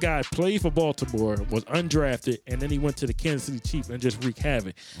 this guy played for Baltimore, was undrafted, and then he went to the Kansas City Chiefs and just wreaked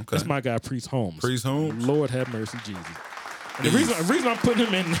havoc. Okay. That's my guy, Priest Holmes. Priest Holmes? Lord have mercy, Jesus. And the reason I'm putting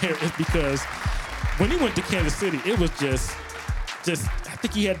him in there is because when he went to Kansas City, it was just I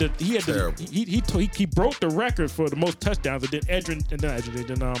think he broke the record for the most touchdowns, and then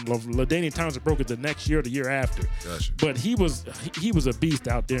LaDainian Townsend broke it the next year, or the year after. Gotcha. But he was a beast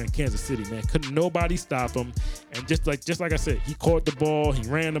out there in Kansas City, man. Couldn't nobody stop him. And just like I said, he caught the ball, he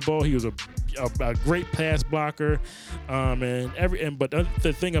ran the ball, he was a great pass blocker. But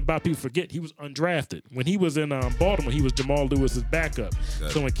the thing about people forget, he was undrafted. When he was in Baltimore, he was Jamal Lewis's backup.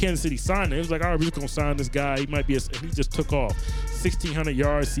 Gotcha. So when Kansas City signed him, it was like, all right, we're just gonna sign this guy. He might be and he just took off. 1,600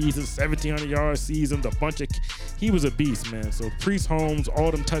 yard season, 1,700 yard seasons, he was a beast, man. So Priest Holmes, all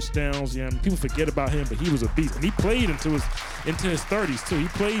them touchdowns, yeah, people forget about him, but he was a beast. And he played into his 30s too. He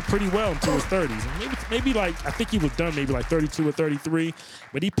played pretty well into his 30s. And maybe like I think he was done maybe like 32 or 33,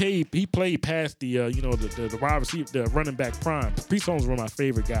 but he played past the the wide receiver, the running back prime. Priest Holmes was one of my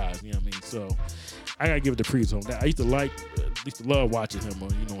favorite guys, you know what I mean? So I gotta give it to Priest Holmes. I used to love watching him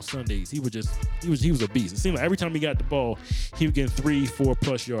on Sundays. He was a beast. It seemed like every time he got the ball, he was getting 3-4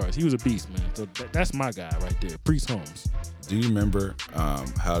 plus yards. He was a beast, man. So that's my guy right there, Priest Holmes. Do you remember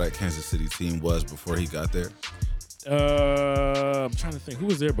how that Kansas City team was before he got there? I'm trying to think who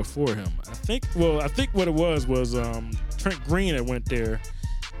was there before him. I think what it was Trent Green that went there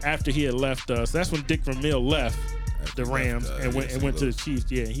after he had left. So that's when Dick Vermeil left the Rams and went to the Chiefs.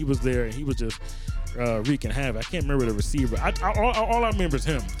 Yeah, and he was there and he was just wreaking havoc. I can't remember the receiver. All I remember is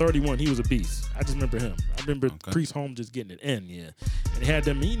him. 31. He was a beast. I just remember him. I remember Priest Holmes just getting it in. Yeah, and they had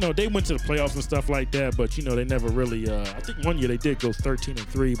them. They went to the playoffs and stuff like that, but they never really. I think one year they did go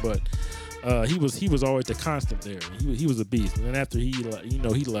 13-3, but. He was always the constant there. He was a beast. And then after he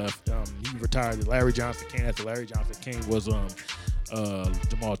left, he retired. Larry Johnson came. After Larry Johnson came was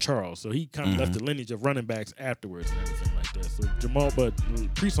Jamal Charles. So he kind of left the lineage of running backs afterwards and everything like that. So but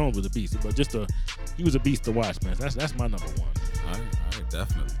Priest Holmes was a beast. But he was a beast to watch, man. That's my number one. All right,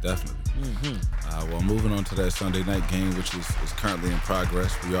 definitely. Well, moving on to that Sunday night game, which is currently in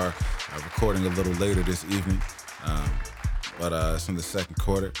progress. We are recording a little later this evening, but it's in the second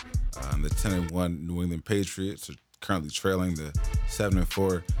quarter. The 10-1 New England Patriots are currently trailing the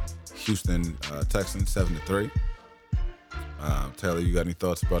 7-4 Houston Texans 7-3. Taylor, you got any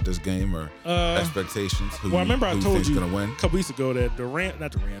thoughts about this game or expectations? I remember I told you gonna win? a couple weeks ago that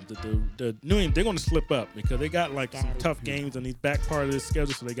the New England, they're going to slip up because they got like some tough games on the back part of this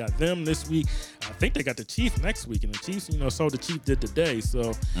schedule. So they got them this week. I think they got the Chiefs next week, and the Chiefs, so the Chiefs did today.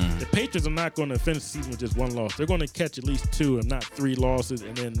 So the Patriots are not going to finish the season with just one loss. They're going to catch at least 2, if not 3 losses,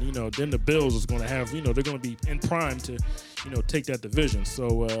 and then then the Bills is going to have they're going to be in prime to take that division.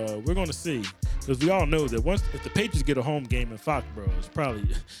 So we're going to see, because we all know that if the Patriots get a home game in Foxborough,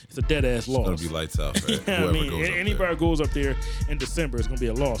 it's a dead ass loss. It's going to be lights out for anybody goes up there in December, it's going to be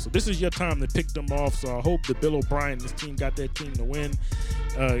a loss. So this is your time to pick them off. So I hope that Bill O'Brien and his team got that team to win.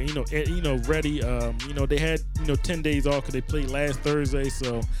 Ready. They had 10 days off because they played last Thursday.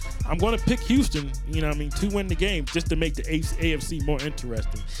 So I'm going to pick Houston. To win the game just to make the AFC more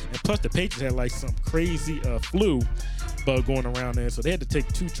interesting. And plus the Patriots had like some crazy flu bug going around there, so they had to take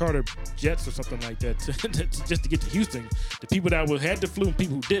 2 charter jets or something like that just to get to Houston. The people that had the flu and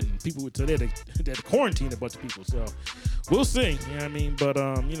people who didn't, so they had to quarantine a bunch of people. So we'll see. But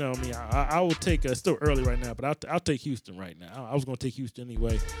I will take. It's still early right now, but I'll take Houston right now. I was going to take Houston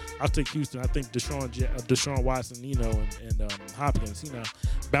anyway. I'll take Houston. I think Deshaun Watson, and Hopkins,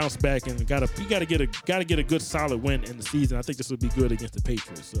 bounce back and got to get a good solid win in the season. I think this would be good against the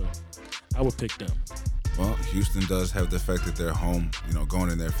Patriots. So I would pick them. Well, Houston does have the fact that they're home,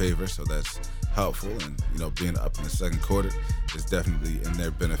 going in their favor, so that's helpful. And, being up in the second quarter is definitely in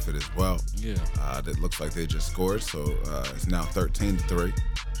their benefit as well. Yeah. That looks like they just scored, so it's now 13-3.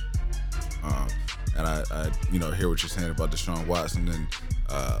 And I hear what you're saying about Deshaun Watson and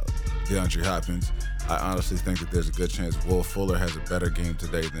DeAndre Hopkins. I honestly think that there's a good chance Will Fuller has a better game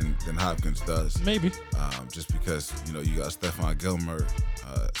today than Hopkins does. Maybe. Just because, you got Stephon Gilmore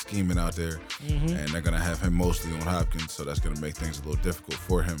scheming out there, and they're going to have him mostly on Hopkins, so that's going to make things a little difficult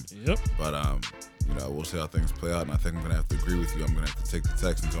for him. Yep. But, we'll see how things play out, and I think I'm going to have to agree with you. I'm going to have to take the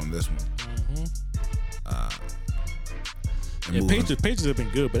Texans on this one. Patriots have been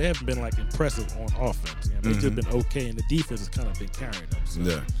good, but they haven't been like impressive on offense. They've just been okay, and the defense has kind of been carrying them. So.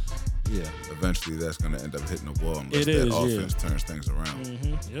 Yeah. Eventually, that's going to end up hitting the wall unless offense turns things around.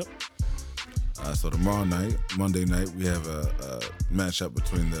 Yep. So tomorrow night, Monday night, we have a matchup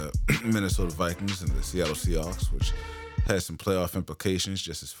between the Minnesota Vikings and the Seattle Seahawks, which has some playoff implications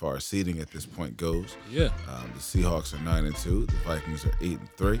just as far as seeding at this point goes. Yeah. The Seahawks are 9-2. The Vikings are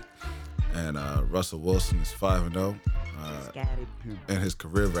 8-3. And Russell Wilson is 5-0 in his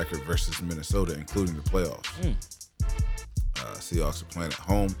career record versus Minnesota, including the playoffs. Seahawks are playing at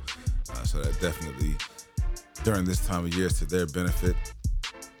home, so that definitely, during this time of year, is to their benefit.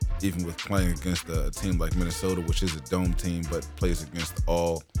 Even with playing against a team like Minnesota, which is a dome team, but plays against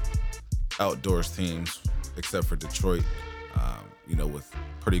all outdoors teams except for Detroit, with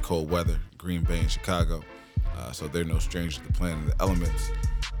pretty cold weather, Green Bay and Chicago. So they're no strangers to playing in the elements.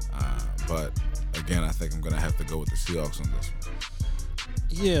 But again, I think I'm going to have to go with the Seahawks on this one.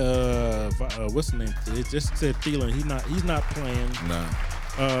 Yeah, what's the name? It just said Thielen. He's not playing. No.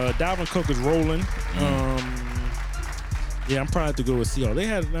 Dalvin Cook is rolling. Yeah, I'm probably to go with Seattle.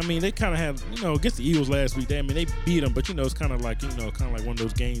 They kind of had, against the Eagles last week. They beat them, but it's kind of like, one of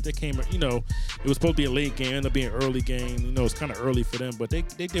those games. They came, it was supposed to be a late game, ended up being an early game. It's kind of early for them, but they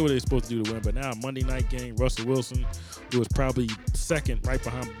did what they were supposed to do to win. But now, Monday night game, Russell Wilson, who was probably second right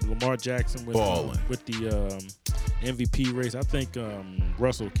behind Lamar Jackson with the MVP race. I think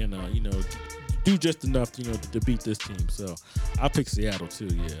Russell can, do just enough, to beat this team. So I'll pick Seattle too.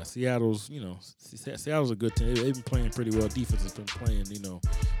 Yeah, Seattle's a good team. They've been playing pretty well. Defense has been playing,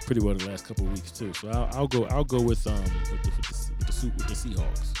 pretty well the last couple of weeks too. So I'll go with the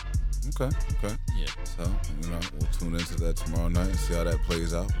Seahawks. Okay. Yeah. So we'll tune into that tomorrow night and see how that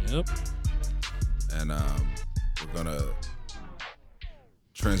plays out. Yep. And we're gonna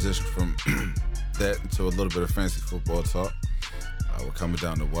transition from that into a little bit of fantasy football talk. We're coming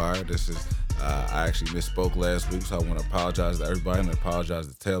down the wire. This is. I actually misspoke last week, so I want to apologize to everybody and apologize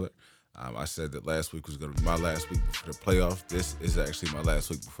to Taylor. I said that last week was going to be my last week before the playoffs. This is actually my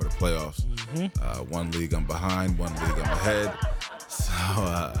last week before the playoffs. One league I'm behind, one league I'm ahead.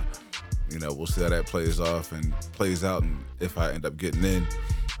 So, we'll see how that plays out and if I end up getting in.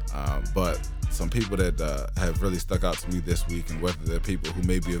 But some people that have really stuck out to me this week, and whether they're people who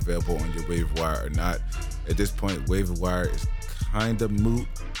may be available on your waiver wire or not, at this point, waiver wire is kind of moot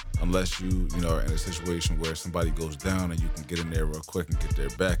unless you are in a situation where somebody goes down and you can get in there real quick and get their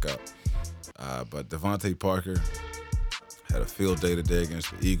backup. But Devontae Parker had a field day today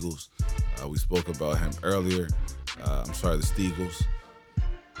against the Eagles. We spoke about him earlier. The Steagles.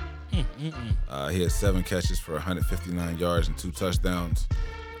 He had 7 catches for 159 yards and 2 touchdowns.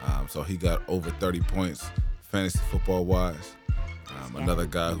 So he got over 30 points fantasy football-wise. Another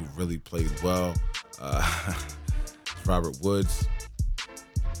guy who really played well, Robert Woods.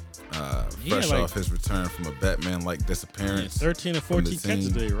 Fresh off his return from a Batman-like disappearance. 13 and 14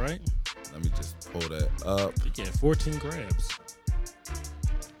 catches today, right? Let me just pull that up. He had 14 grabs.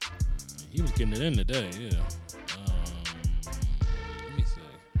 He was getting it in today, yeah. Let me see.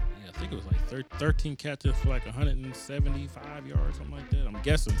 Yeah, I think it was like 13 catches for like 175 yards, something like that. I'm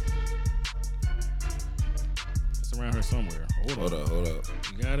guessing. It's around here somewhere. Hold up.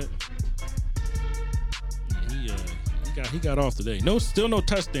 You got it? Yeah, he got off today. Still no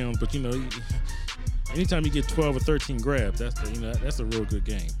touchdowns, but anytime you get 12 or 13 grabs, that's a real good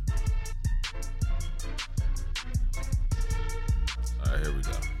game. All right, here we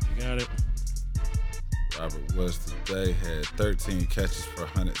go. You got it. Robert Woods today had 13 catches for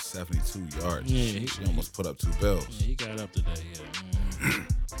 172 yards. Yeah, she almost put up 2 bills. Yeah, he got up today. Yeah.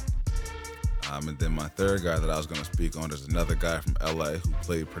 And then my third guy that I was going to speak on is another guy from LA who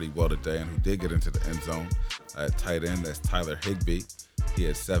played pretty well today and who did get into the end zone at tight end. That's Tyler Higbee. He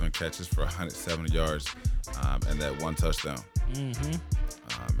had 7 catches for 170 yards and that 1 touchdown. And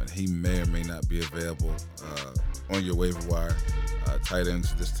he may or may not be available on your waiver wire. Tight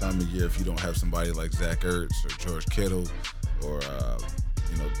ends this time of year, if you don't have somebody like Zach Ertz or George Kittle or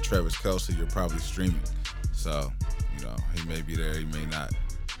Travis Kelce, you're probably streaming. So, he may be there, he may not.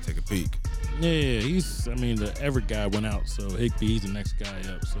 Take a peek. Yeah, the Everett guy went out, so Higbee's the next guy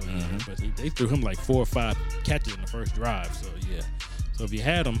up. So, but they threw him like 4 or 5 catches in the first drive. So, yeah. So if you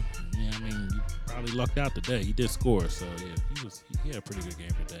had him, you probably lucked out today. He did score, so yeah, he had a pretty good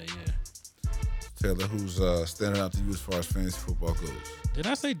game today. Yeah. Taylor, who's standing out to you as far as fantasy football goes? Did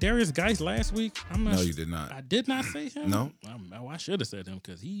I say Darius Geis last week? I'm not. No, you did not. I did not say him. No. I should have said him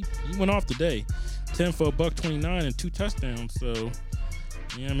because he went off today, 10 for $129 and 2 touchdowns. So.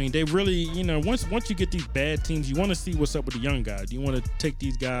 Yeah, I mean, they really, once you get these bad teams, you want to see what's up with the young guys. You want to take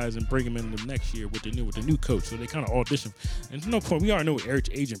these guys and bring them in the next year with the new coach. So they kind of audition. And there's no point. We already know what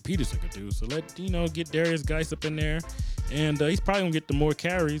Agent Peterson could do. So get Darius Geis up in there, and he's probably gonna get the more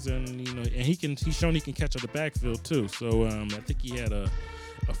carries, and and he's shown he can catch up the backfield too. So I think he had a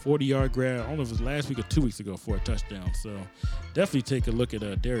 40-yard grab. I don't know if it was last week or 2 weeks ago for a touchdown. So definitely take a look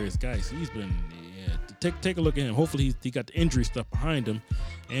at Darius Geis. He's been take a look at him. Hopefully he got the injury stuff behind him,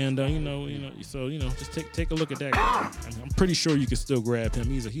 and just take a look at that guy. I'm pretty sure you can still grab him.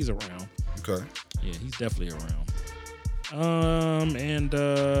 He's around. Okay. Yeah, he's definitely around.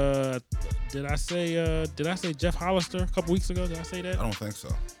 Did I say Jeff Hollister a couple weeks ago? Did I say that? I don't think so.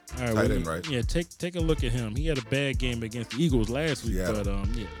 All right, Tight end, right? Yeah, take a look at him. He had a bad game against the Eagles last week, Yeah. but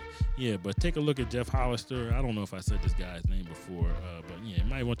but take a look at Jeff Hollister. I don't know if I said this guy's name before, but you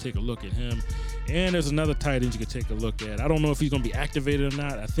might want to take a look at him. And there's another tight end you can take a look at. I don't know if he's going to be activated or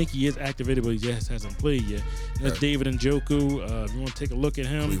not. I think he is activated, but he just hasn't played yet. That's David Njoku. If you want to take a look at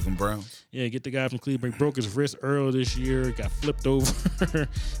him. Cleveland Browns. Yeah, get the guy from Cleveland. He broke his wrist earlier this year. Got flipped over.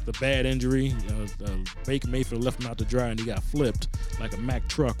 The bad injury. Baker Mayfield left him out to dry, and he got flipped like a Mack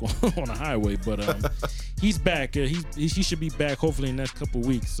truck on a highway. But he's back. He should be back hopefully in the next couple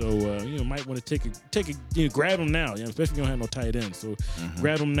weeks. So might want to grab him now. Especially if you don't have no tight end. So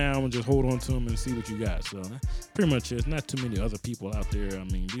grab him now and just hold on to him and see what you got. So pretty much it's not too many other people out there. I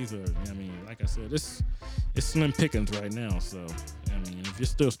mean, like I said, it's slim pickings right now. So if you're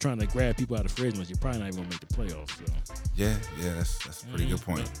still trying to grab people out of free agency, you're probably not even gonna make the playoffs. So Yeah, that's a pretty good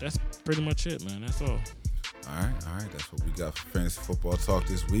point. That's pretty much it, man. That's all. All right. That's what we got for fantasy football talk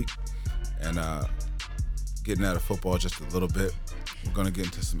this week. And getting out of football just a little bit, we're going to get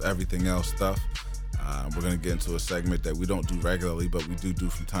into some everything else stuff. We're going to get into a segment that we don't do regularly, but we do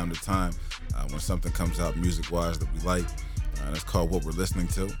from time to time when something comes out music-wise that we like. And it's called What We're Listening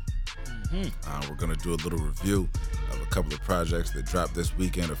To. We're going to do a little review of a couple of projects that dropped this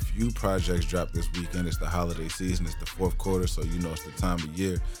weekend. A few projects dropped this weekend. It's the holiday season. It's the fourth quarter, so it's the time of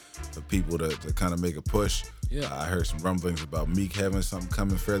year for people to kind of make a push. Yeah. I heard some rumblings about Meek having something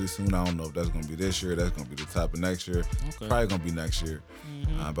coming fairly soon. I don't know if that's going to be this year. That's going to be the top of next year. Okay. Probably going to be next year.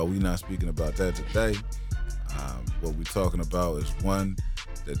 But we're not speaking about that today. What we're talking about is one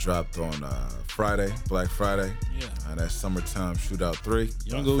that dropped on Friday, Black Friday. Yeah. That's Summertime Shootout 3.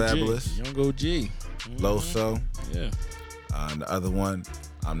 Young OG. Fabulous. Young OG. Loso. Yeah. And the other one,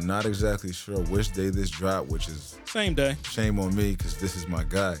 I'm not exactly sure which day this dropped, which is Same day. shame on me because this is my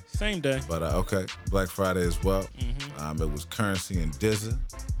guy. Same day. But okay, Black Friday as well. It was Currency and DZA.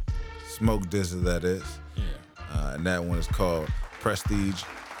 Smoke DZA, that is. Yeah. And that one is called Prestige.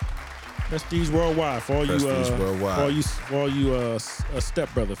 Prestige Worldwide for all Prestige Worldwide. for all you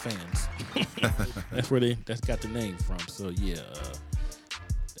Step Brother fans. That's got the name from. So yeah.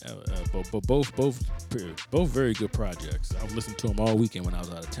 But both very good projects. I was listening to them all weekend when I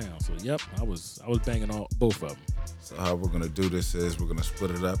was out of town. So yep, I was banging both of them. So how we're gonna do this is we're gonna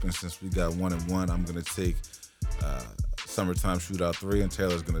split it up, and since we got 1 and 1, I'm gonna take Summertime Shootout 3, and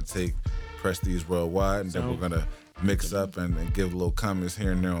Taylor's gonna take Prestige Worldwide, and then we're gonna mix up and give a little comments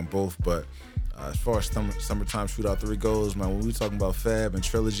here and there on both. But as far as Summertime Shootout 3 goes, man, when we talking about Fab and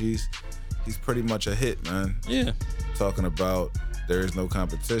trilogies, he's pretty much a hit, man. Yeah. Talking about There Is No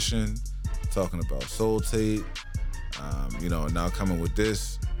Competition, talking about Soul Tape, now coming with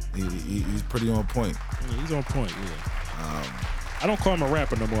this, he's pretty on point. Yeah, he's on point, yeah. I don't call him a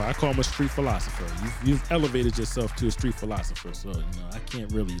rapper no more. I call him a street philosopher. You've elevated yourself to a street philosopher, so I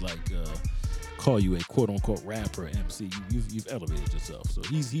can't really call you a quote unquote rapper or MC. You've elevated yourself. So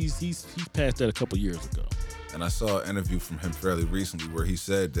he's passed that a couple years ago. And I saw an interview from him fairly recently where he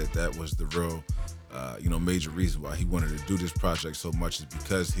said that was the real major reason why he wanted to do this project so much is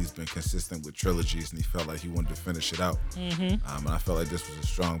because he's been consistent with trilogies and he felt like he wanted to finish it out. And I felt like this was a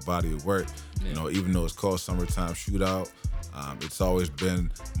strong body of work. Yeah. Even though it's called Summertime Shootout, it's always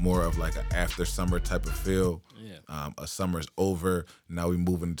been more of like an after summer type of feel. Yeah. A summer's over. Now we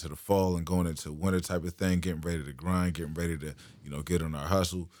moving into the fall and going into winter type of thing, getting ready to grind, getting ready to, get on our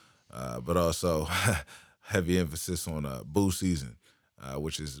hustle. But also heavy emphasis on boo season.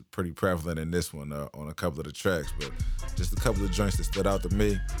 Which is pretty prevalent in this one on a couple of the tracks. But just a couple of joints that stood out to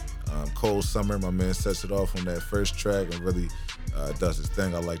me. Cold Summer, my man sets it off on that first track and really does his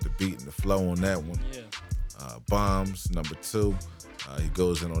thing. I like the beat and the flow on that one. Yeah. Bombs, number 2. He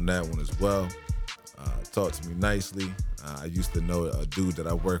goes in on that one as well. Talk to Me Nicely. I used to know a dude that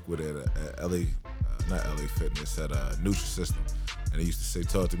I work with at LA not LA Fitness, at Nutrisystem. And they used to say,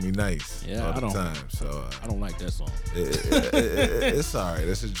 "Talk to me nice," all the time. So I don't like that song. It's all right.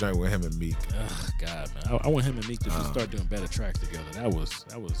 That's a joint with him and Meek. God, man, I want him and Meek to just start doing better tracks together. That was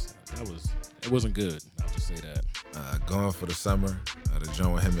it wasn't good. I'll just say that. Going for the Summer, the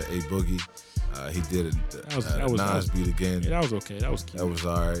joint with him and A Boogie. He did a Nas beat again. Yeah, that was okay. That was cute. That was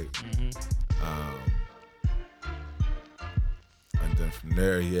all right. And then from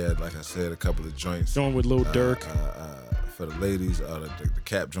there, he had, like I said, a couple of joints. Joint with Lil Durk. For the ladies, the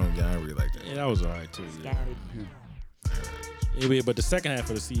Cap joint, I didn't really like that. Yeah, that was all right too. Yeah, but the second half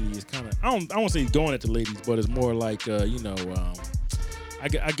of the CD is kind of, I won't say he's going at the ladies, but it's more like I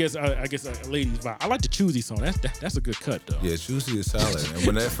guess a ladies vibe. I like the Choosy song. That's a good cut though. Yeah, Choosy is solid. And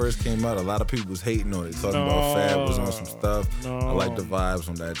when that first came out, a lot of people was hating on it, talking about Fab was on some stuff. I like the vibes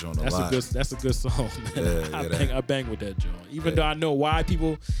on that joint a lot. That's a good song, man. I bang with that joint. Even though I know why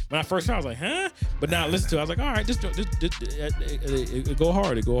people. When I first heard, I was like, huh? But now I listen to it, I was like, all right, it go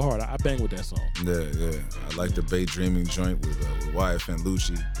hard. It go hard. I bang with that song. Yeah. I like the Bay Dreaming joint with Wyatt and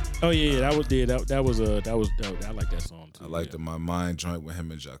Lucci. Oh yeah, that was I like that song too. I like the My Mind joint with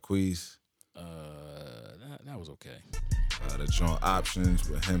him and Jacquees. That was okay. The joint Options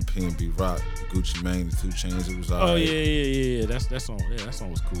with him, P&B Rock, Gucci Mane, the 2 Chainz. It was all right. Oh yeah. That song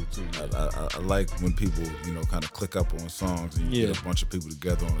was cool too. Yeah. I like when people, kind of click up on songs and you get a bunch of people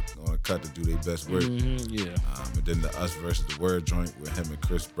together on a cut to do their best work. Yeah. And then the Us versus the Word joint with him and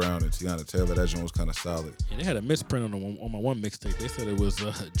Chris Brown and Tiana Taylor. That joint was kind of solid. Yeah, they had a misprint on my one mixtape. They said it was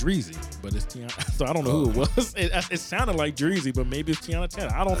Dreezy, but it's Tiana. So I don't know who it was. It sounded like Dreezy, but maybe it's Tiana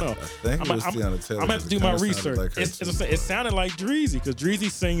Taylor. I don't know. I think it was Tiana Taylor. I'm gonna have to do my research. Like it sounded like Dreezy because Dreezy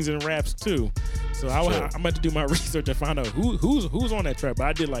sings and raps too. So I'm about to do my research and find out who's on that track. But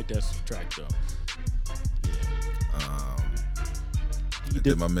I did like that track though.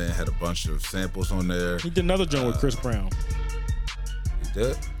 Yeah. My man had a bunch of samples on there. He did another joint with Chris Brown. He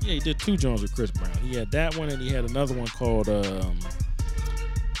did? Yeah, he did 2 joints with Chris Brown. He had that one and he had another one called.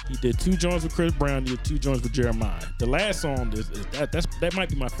 He did 2 joints with Chris Brown. He did 2 joints with Jeremiah. The last song that might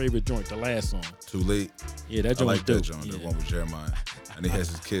be my favorite joint. The last song. Too Late. Yeah, that joint. I like was that dope. joint. Yeah. The one with Jeremiah, and he has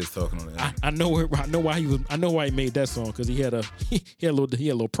his kids talking on it. I know why he made that song because he had a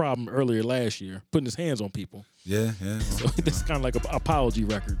little problem earlier last year putting his hands on people. Yeah. Well, so it's kind of like an apology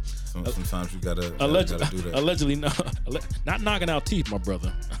record. Sometimes you gotta do that. Allegedly, not knocking out teeth, my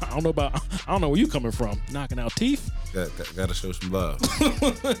brother. I don't know where you coming from. Knocking out teeth. Gotta show some love.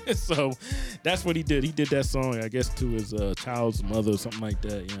 So that's what he did. He did that song, I guess, to his child's mother or something like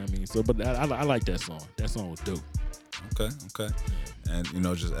that. You know what I mean? So, but I like that song. That song was dope. Okay. And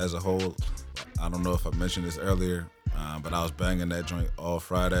just as a whole, I don't know if I mentioned this earlier, but I was banging that joint all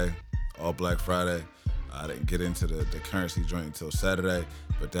Friday, all Black Friday. I didn't get into the currency joint until Saturday,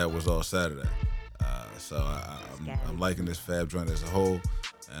 but that was all Saturday. So I'm liking this Fab joint as a whole,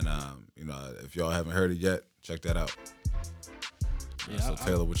 and if y'all haven't heard it yet, check that out. So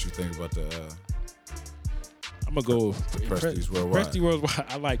Taylor, what you think about the? I'm gonna go Prestige Worldwide. Prestige Worldwide.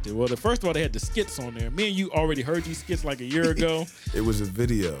 I liked it. Well, first of all, they had the skits on there. Me and you already heard these skits like a year ago. It was a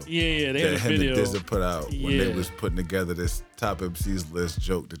video. Yeah, they had a him video. and Dizzy put out when they was putting together this top MCs list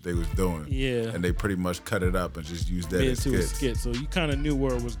joke that they was doing. Yeah, and they pretty much cut it up and just used that as into skits. a skit. So you kind of knew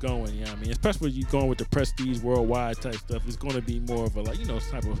where it was going. You know what I mean? Especially when you going with the Prestige Worldwide type stuff. It's going to be more of a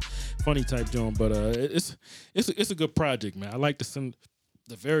type of funny type joint. But it's a good project, man. I like the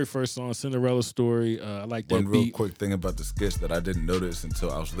very first song, Cinderella Story. I like that beat. One real beat. quick thing about the skits that I didn't notice until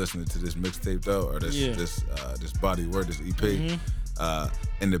I was listening to this mixtape though, or this body word, this EP.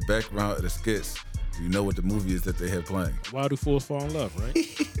 In the background of the skits, do you know what the movie is that they had playing? Why Do Fools Fall in Love, right?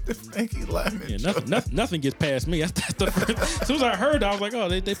 The Frankie Lyman. Yeah, nothing gets past me. That's the first. As soon as I heard it, I was like, oh,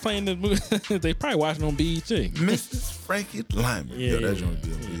 they playing the movie. They probably watching on BET. Mrs. Frankie Lyman. Yeah, that joint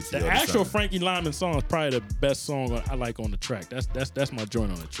be on BET. The actual Frankie Lyman song is probably the best song I like on the track. That's my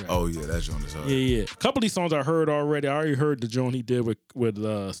joint on the track. Oh yeah, that joint is hard. Yeah. A couple of these songs I heard already. I already heard the joint he did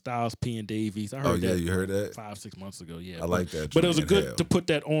with Styles P and Davies. I heard that. You heard that 5-6 months ago. Yeah, I like that. But it was good to put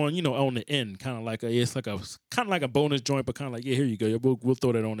that on. On the end, kind of like a bonus joint, but kind of like here you go. We'll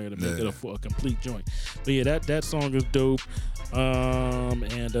throw that on there to make it a complete joint. But yeah, that song is dope.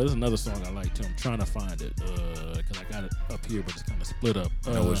 And there's another song I like too. I'm trying to find it because I got it up here, but it's kind of split up.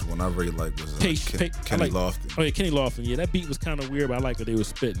 Which first one I really liked was Kenny Lofton. Oh yeah, Kenny Lofton. Yeah, that beat was kind of weird, but I like what they were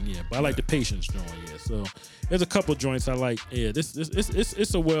spitting. Yeah, but I like the Patience joint. Yeah, so there's a couple joints I like. Yeah,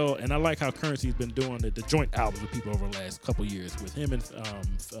 it's a well, and I like how Currency's been doing the joint albums with people over the last couple years with him and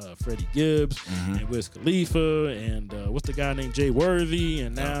Freddie Gibbs and Wiz Khalifa and what's the guy named Jay Worthy,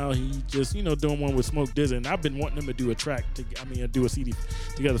 and now he just doing one with Smoke Dizzy. And I've been wanting them to do a track do a CD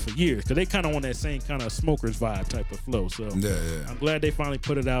together for years because they kind of on that same kind of Smokers vibe type of flow. So I'm glad they finally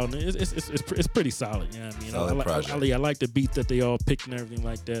put it out, and it's pretty solid. You know what I mean? Solid project. I like the beat that they all picked and everything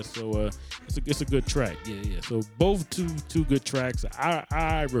like that. So it's a good track. Yeah. So both two good tracks.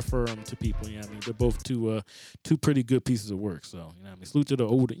 I refer them to people. You know what I mean? They're both two pretty good pieces of work. So you know what I mean? Salute to the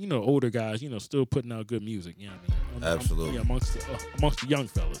older guys. Still putting out good music. You know what I mean? Absolutely. Amongst the young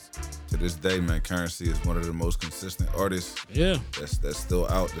fellas. To this day, man, Currency is one of the most consistent artists. Yeah. That's still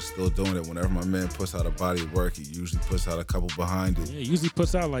out. That's still doing it. Whenever my man puts out a body of work, he usually puts out a couple behind it. Yeah, he usually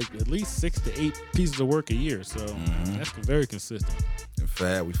puts out like at least 6 to 8 pieces of work a year. So that's very consistent. And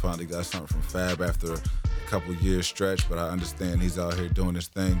Fab, we finally got something from Fab after a couple years stretch, but I understand he's out here doing his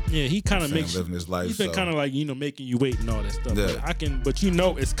thing. Yeah, he kind of makes living his life. He's been kind of like making you wait and all that stuff. Yeah. But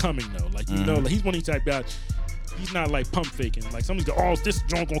it's coming though. Like like he's one of these type guys. He's not like pump faking. Like somebody's go, oh, this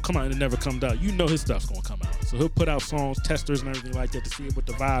joint gonna come out and it never comes out. His stuff's gonna come out. So he'll put out songs, testers and everything like that to see what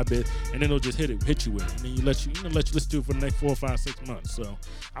the vibe is, and then he'll just hit you with it, and then you let you listen to it for the next 4, 5, 6 months. So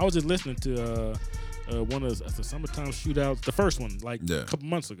I was just listening to one of the Summertime Shootouts, the first one, a couple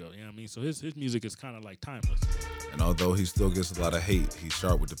months ago. You know what I mean? So his music is kind of like timeless. And although he still gets a lot of hate, he's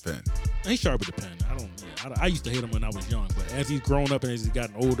sharp with the pen. He's sharp with the pen. I used to hate him when I was young, but as he's grown up and as he's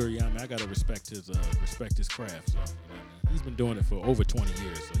gotten older, I gotta respect his craft. So he's been doing it for over 20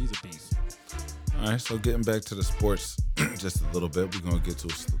 years, so he's a beast. All right, so getting back to the sports just a little bit, we're gonna get to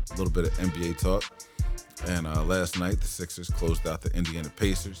a little bit of NBA talk. And last night, the Sixers closed out the Indiana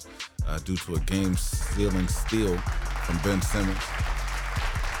Pacers due to a game-sealing steal from Ben Simmons.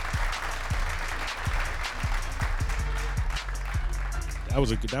 That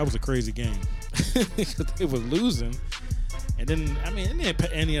was a crazy game. They were losing, and then Indiana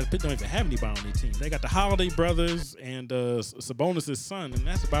don't even have anybody on their team. They got the Holiday brothers and Sabonis' son, and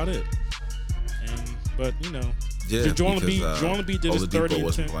that's about it. But Joel Embiid did his 30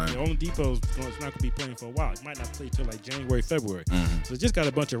 and 10. Oladipo's not going to be playing for a while. He might not play till like January, February. So they just got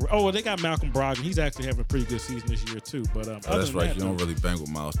a bunch of. Oh, they got Malcolm Brogdon. He's actually having a pretty good season this year too. But that's right. You don't really bang with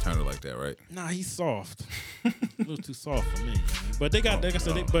Miles Turner like that, right? Nah, he's soft. A little too soft for me. But they got, but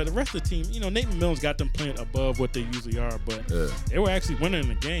the rest of the team, Nathan Mills got them playing above what they usually are. But they were actually winning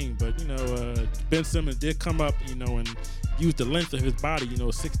the game. But Ben Simmons did come up, and used the length of his body,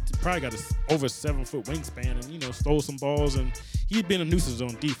 probably got over 7-foot wingspan, and stole some balls, and he'd been a nuisance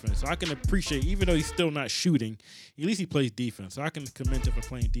on defense. So I can appreciate, even though he's still not shooting, at least he plays defense. So I can commend him for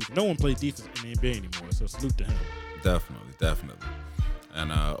playing defense. No one plays defense in the NBA anymore, so salute to him. Definitely.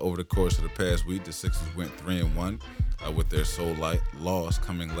 And over the course of the past week, the Sixers went 3-1 with their sole loss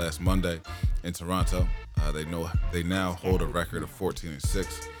coming last Monday in Toronto. They now hold a record of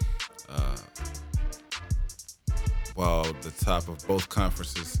 14-6. While the top of both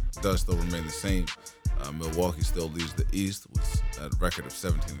conferences does still remain the same, Milwaukee still leads the East with a record of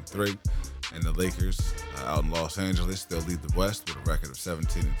 17-3, and the Lakers out in Los Angeles still lead the West with a record of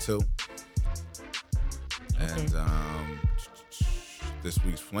 17-2. And this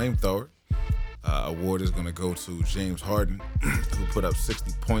week's Flamethrower award is going to go to James Harden, who put up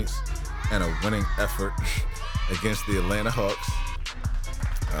 60 points and a winning effort against the Atlanta Hawks.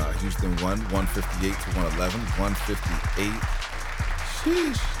 Houston won 158 to 111, 158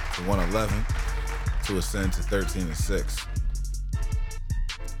 to 111 to ascend to 13-6.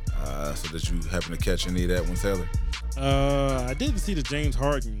 So did you happen to catch any of that one, Taylor? I didn't see the James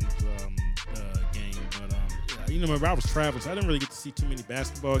Harden game, but remember I was traveling, so I didn't really get to see too many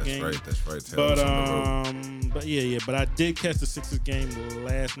basketball games. That's right. Taylor, but I did catch the Sixers game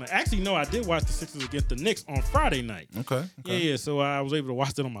last night. Actually, no, I did watch the Sixers against the Knicks on Friday night. Okay. Yeah. So I was able to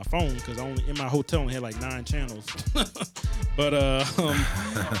watch it on my phone because in my hotel only had like 9 channels. But I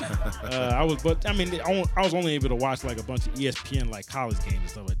was only able to watch like a bunch of ESPN like college games and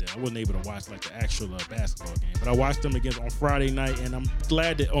stuff like that. I wasn't able to watch like the actual basketball game. But I watched them again on Friday night, and I'm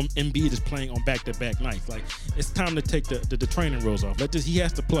glad that Embiid is playing on back-to-back nights. Like it's time to take the training wheels off. He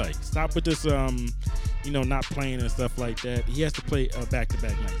has to play. Stop with this not playing and stuff like that. He has to play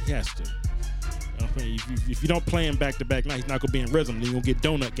back-to-back night. He has to. If you don't play him back-to-back night, he's not gonna be in rhythm. Then you're gonna get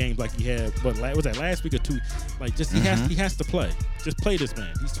donut games like he had. But was that last week or 2? Like he has to play. Just play this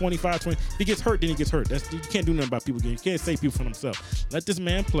man. He's 25, 20. If he gets hurt, then he gets hurt. You can't do nothing about people getting. You can't save people for themselves. Let this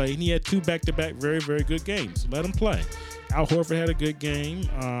man play. And he had 2 back-to-back very, very good games. So let him play. Al Horford had a good game.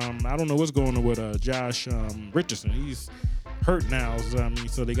 I don't know what's going on with Josh Richardson. He's hurt now.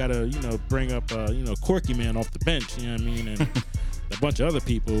 So they got to, bring up, Corky Man off the bench, you know what I mean? And a bunch of other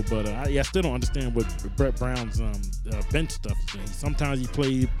people. But I still don't understand what Brett Brown's bench stuff is doing. Sometimes he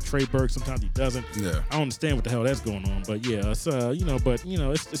plays Trey Burke, sometimes he doesn't. Yeah. I don't understand what the hell that's going on. But yeah, it's,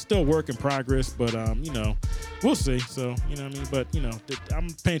 it's still work in progress. But, we'll see. So, you know what I mean? But, I'm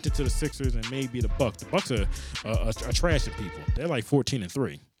paying attention to the Sixers and maybe the Bucks. The Bucks are trashing people. They're like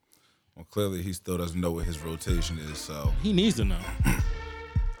 14-3. Well, clearly he still doesn't know what his rotation is, so he needs to know.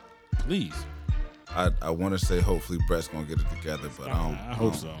 Please. I want to say hopefully Brett's gonna get it together, but I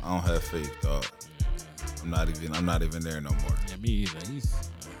hope so. I don't have faith, dog. Yeah. I'm not even there no more. Yeah, me either. I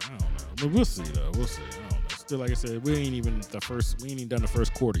don't know. But we'll see though. We'll see. I don't know. Still, like I said, we ain't even done the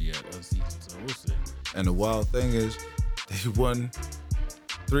first quarter yet of the season, so we'll see. And the wild thing is, they won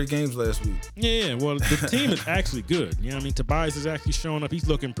 3 games last week. Yeah, well, the team is actually good. You know what I mean? Tobias is actually showing up. He's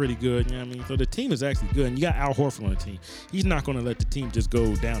looking pretty good. You know what I mean? So the team is actually good. And you got Al Horford on the team. He's not going to let the team just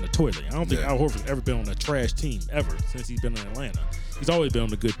go down the toilet. I don't think Al Horford's ever been on a trash team ever since he's been in Atlanta. He's always been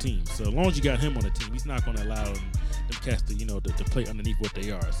on a good team. So as long as you got him on the team, he's not going to allow them cats to play underneath what they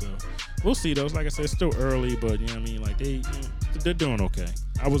are. So we'll see though. Like I said, it's still early, but you know what I mean? Like they're doing okay.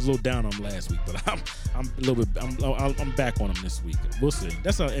 I was a little down on them last week, but I'm a little bit I'm back on them this week. We'll see.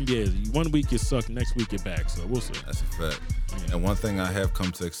 That's how NBA is. One week you suck, next week you're back. So we'll see. That's a fact. Yeah. And one thing I have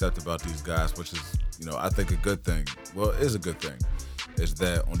come to accept about these guys, which is, I think a good thing. Well, it is a good thing, is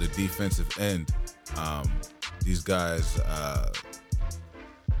that on the defensive end, these guys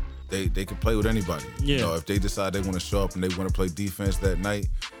they can play with anybody. Yeah. If they decide they want to show up and they want to play defense that night,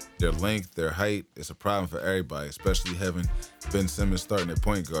 their length, their height, it's a problem for everybody, especially having Ben Simmons starting at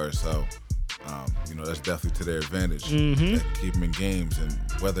point guard. So, that's definitely to their advantage. Mm-hmm. They can keep them in games, and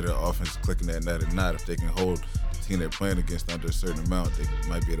whether their offense is clicking that night or not, if they can hold the team they're playing against under a certain amount, they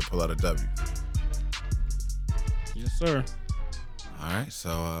might be able to pull out a W. Yes, sir. All right,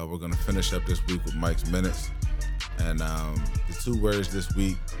 so we're going to finish up this week with Mike's Minutes. And the 2 words this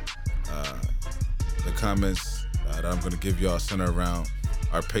week, the comments that I'm going to give y'all center around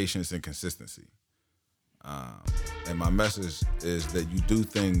are patience and consistency. And my message is that you do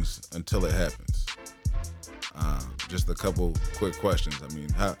things until it happens. Just a couple quick questions. I mean,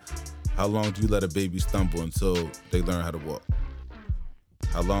 how long do you let a baby stumble until they learn how to walk?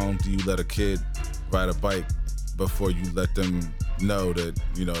 How long do you let a kid ride a bike before you let them know that,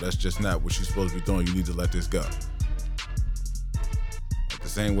 that's just not what you're supposed to be doing. You need to let this go. The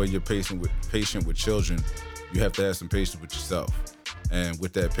same way you're patient with children, you have to have some patience with yourself. And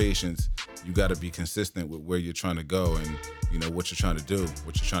with that patience, you got to be consistent with where you're trying to go and, what you're trying to do,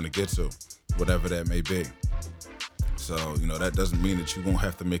 what you're trying to get to, whatever that may be. So, that doesn't mean that you won't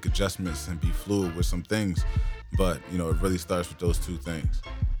have to make adjustments and be fluid with some things. But, it really starts with those 2 things,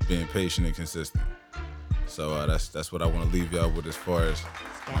 being patient and consistent. So that's what I want to leave y'all with as far as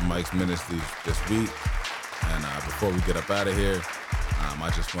Mike's Minutes this week. And before we get up out of here, I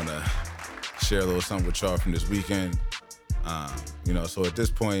just want to share a little something with y'all from this weekend. So at this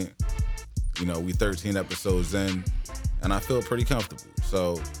point, we 13 episodes in, and I feel pretty comfortable.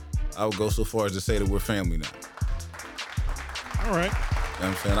 So I would go so far as to say that we're family now. All right. You know what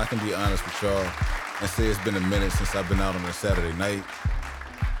I'm saying? I can be honest with y'all and say it's been a minute since I've been out on a Saturday night.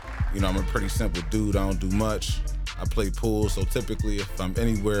 I'm a pretty simple dude. I don't do much. I play pool, so typically if I'm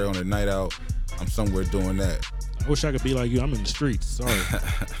anywhere on a night out, I'm somewhere doing that. I wish I could be like you. I'm in the streets. Sorry.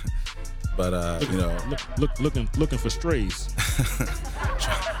 But looking for strays.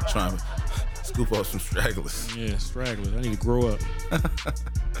 trying to scoop up some stragglers. Yeah, stragglers. I need to grow up.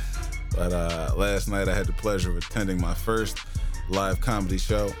 But last night I had the pleasure of attending my first live comedy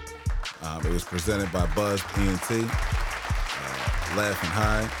show. It was presented by Buzz P&T, Laughing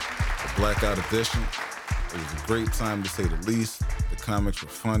High, the Blackout Edition. It was a great time to say the least. The comics were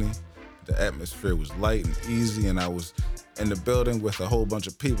funny. The atmosphere was light and easy, and I was in the building with a whole bunch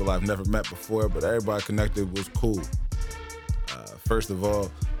of people I've never met before, but everybody connected was cool. First of all,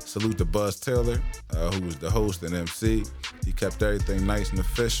 salute to Buzz Taylor, who was the host and MC. He kept everything nice and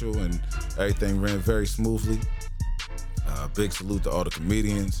official, and everything ran very smoothly. Big salute to all the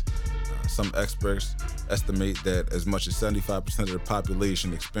comedians. Some experts estimate that as much as 75% of the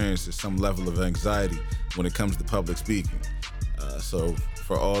population experiences some level of anxiety when it comes to public speaking. So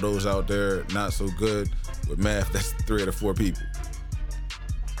for all those out there not so good with math, that's 3 out of 4 people.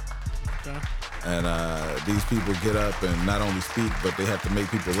 Okay. And these people get up and not only speak, but they have to make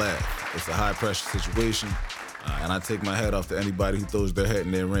people laugh. It's a high pressure situation. And I take my hat off to anybody who throws their hat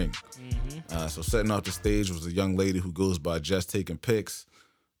in their ring. Mm-hmm. So setting off the stage was a young lady who goes by Just Taking Pics.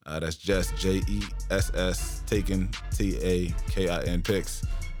 That's Jess, Jess, Taken, Takin, Picks,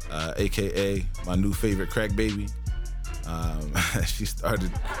 AKA my new favorite crack baby. She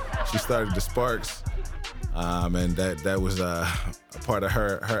started the Sparks, and that was a part of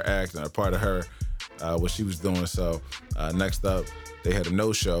her act and a part of her what she was doing. So next up, they had a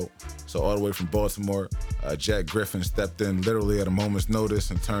no-show. So all the way from Baltimore, Jack Griffin stepped in literally at a moment's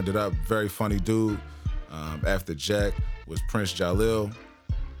notice and turned it up. Very funny dude. After Jack was Prince Jalil,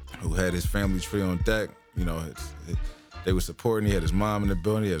 who had his family tree on deck. You know, they were supporting. He had his mom in the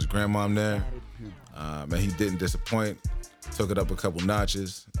building. He had his grandmom there. And he didn't disappoint. Took it up a couple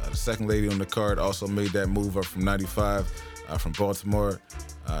notches. The second lady on the card also made that move up from 95 from Baltimore,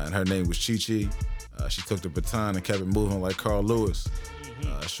 and her name was Chi Chi. She took the baton and kept it moving like Carl Lewis.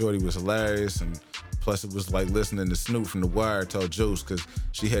 Shorty was hilarious, and plus it was like listening to Snoop from The Wire tell jokes because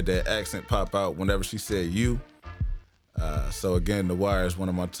she had that accent pop out whenever she said you. So again, The Wire is one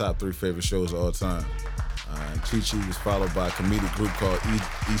of my top 3 favorite shows of all time. Chi Chi was followed by a comedic group called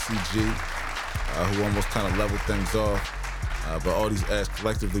ECG, who almost kind of leveled things off. But all these acts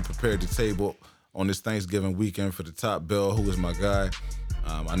collectively prepared the table on this Thanksgiving weekend for the top bill, who is my guy.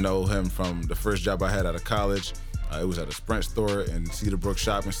 I know him from the first job I had out of college. It was at a Sprint store in Cedarbrook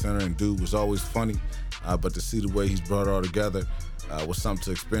Shopping Center, and dude was always funny. But to see the way he's brought it all together was something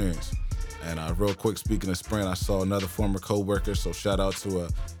to experience. And real quick, speaking of Sprint, I saw another former co-worker, so shout out to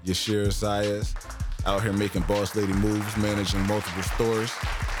Yashir Zayas, out here making boss lady moves, managing multiple stores.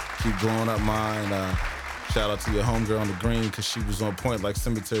 Keep blowing up mine. Shout out to your homegirl on the green, because she was on point like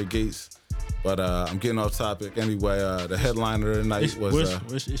cemetery gates. But I'm getting off topic. Anyway, the headliner of the night was...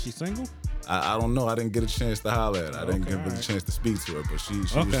 is she single? I don't know. I didn't get a chance to holler at her. I didn't get a chance to speak to her, but she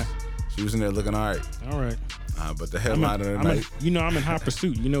was in there looking all right. All right. But the headliner of the night... I'm in hot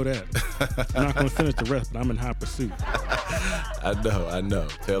pursuit. You know that. I'm not going to finish the rest, but I'm in hot pursuit. I know.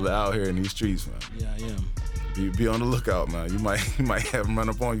 Taylor out here in these streets, man. Yeah, I am. Be on the lookout, man. You might have him run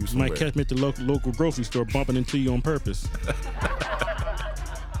up on you somewhere. You might catch me at the local grocery store bumping into you on purpose.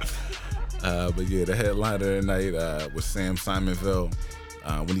 But yeah, the headliner of the night was Sam Simonville.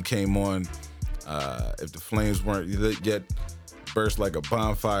 When he came on, if the flames weren't yet burst like a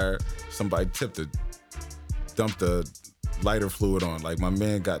bonfire, somebody dumped the lighter fluid on. Like, my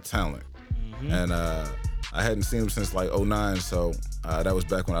man got talent. Mm-hmm. And I hadn't seen him since like 2009, so that was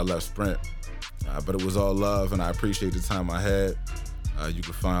back when I left Sprint. But it was all love, and I appreciate the time I had. You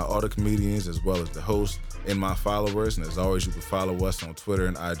can find all the comedians as well as the host in my followers. And as always, you can follow us on Twitter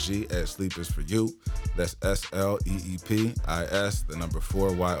and IG at Sleep Is For You. That's SLEEPIS,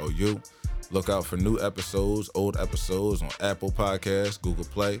 4YOU. Look out for new episodes, old episodes on Apple Podcasts, Google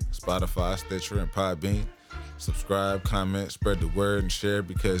Play, Spotify, Stitcher, and Podbean. Subscribe, comment, spread the word, and share,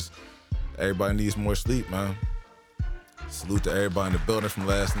 because everybody needs more sleep, man. Salute to everybody in the building from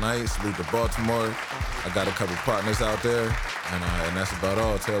last night. Salute to Baltimore. I got a couple partners out there, and that's about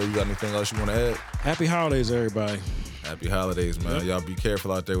all. Taylor, you got anything else you want to add? Happy holidays, everybody. Happy holidays, man. Yep. Y'all be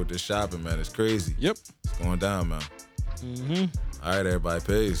careful out there with this shopping, man. It's crazy. Yep. It's going down, man. Mm-hmm. All right, everybody.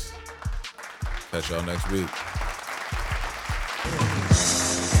 Peace. Catch y'all next week.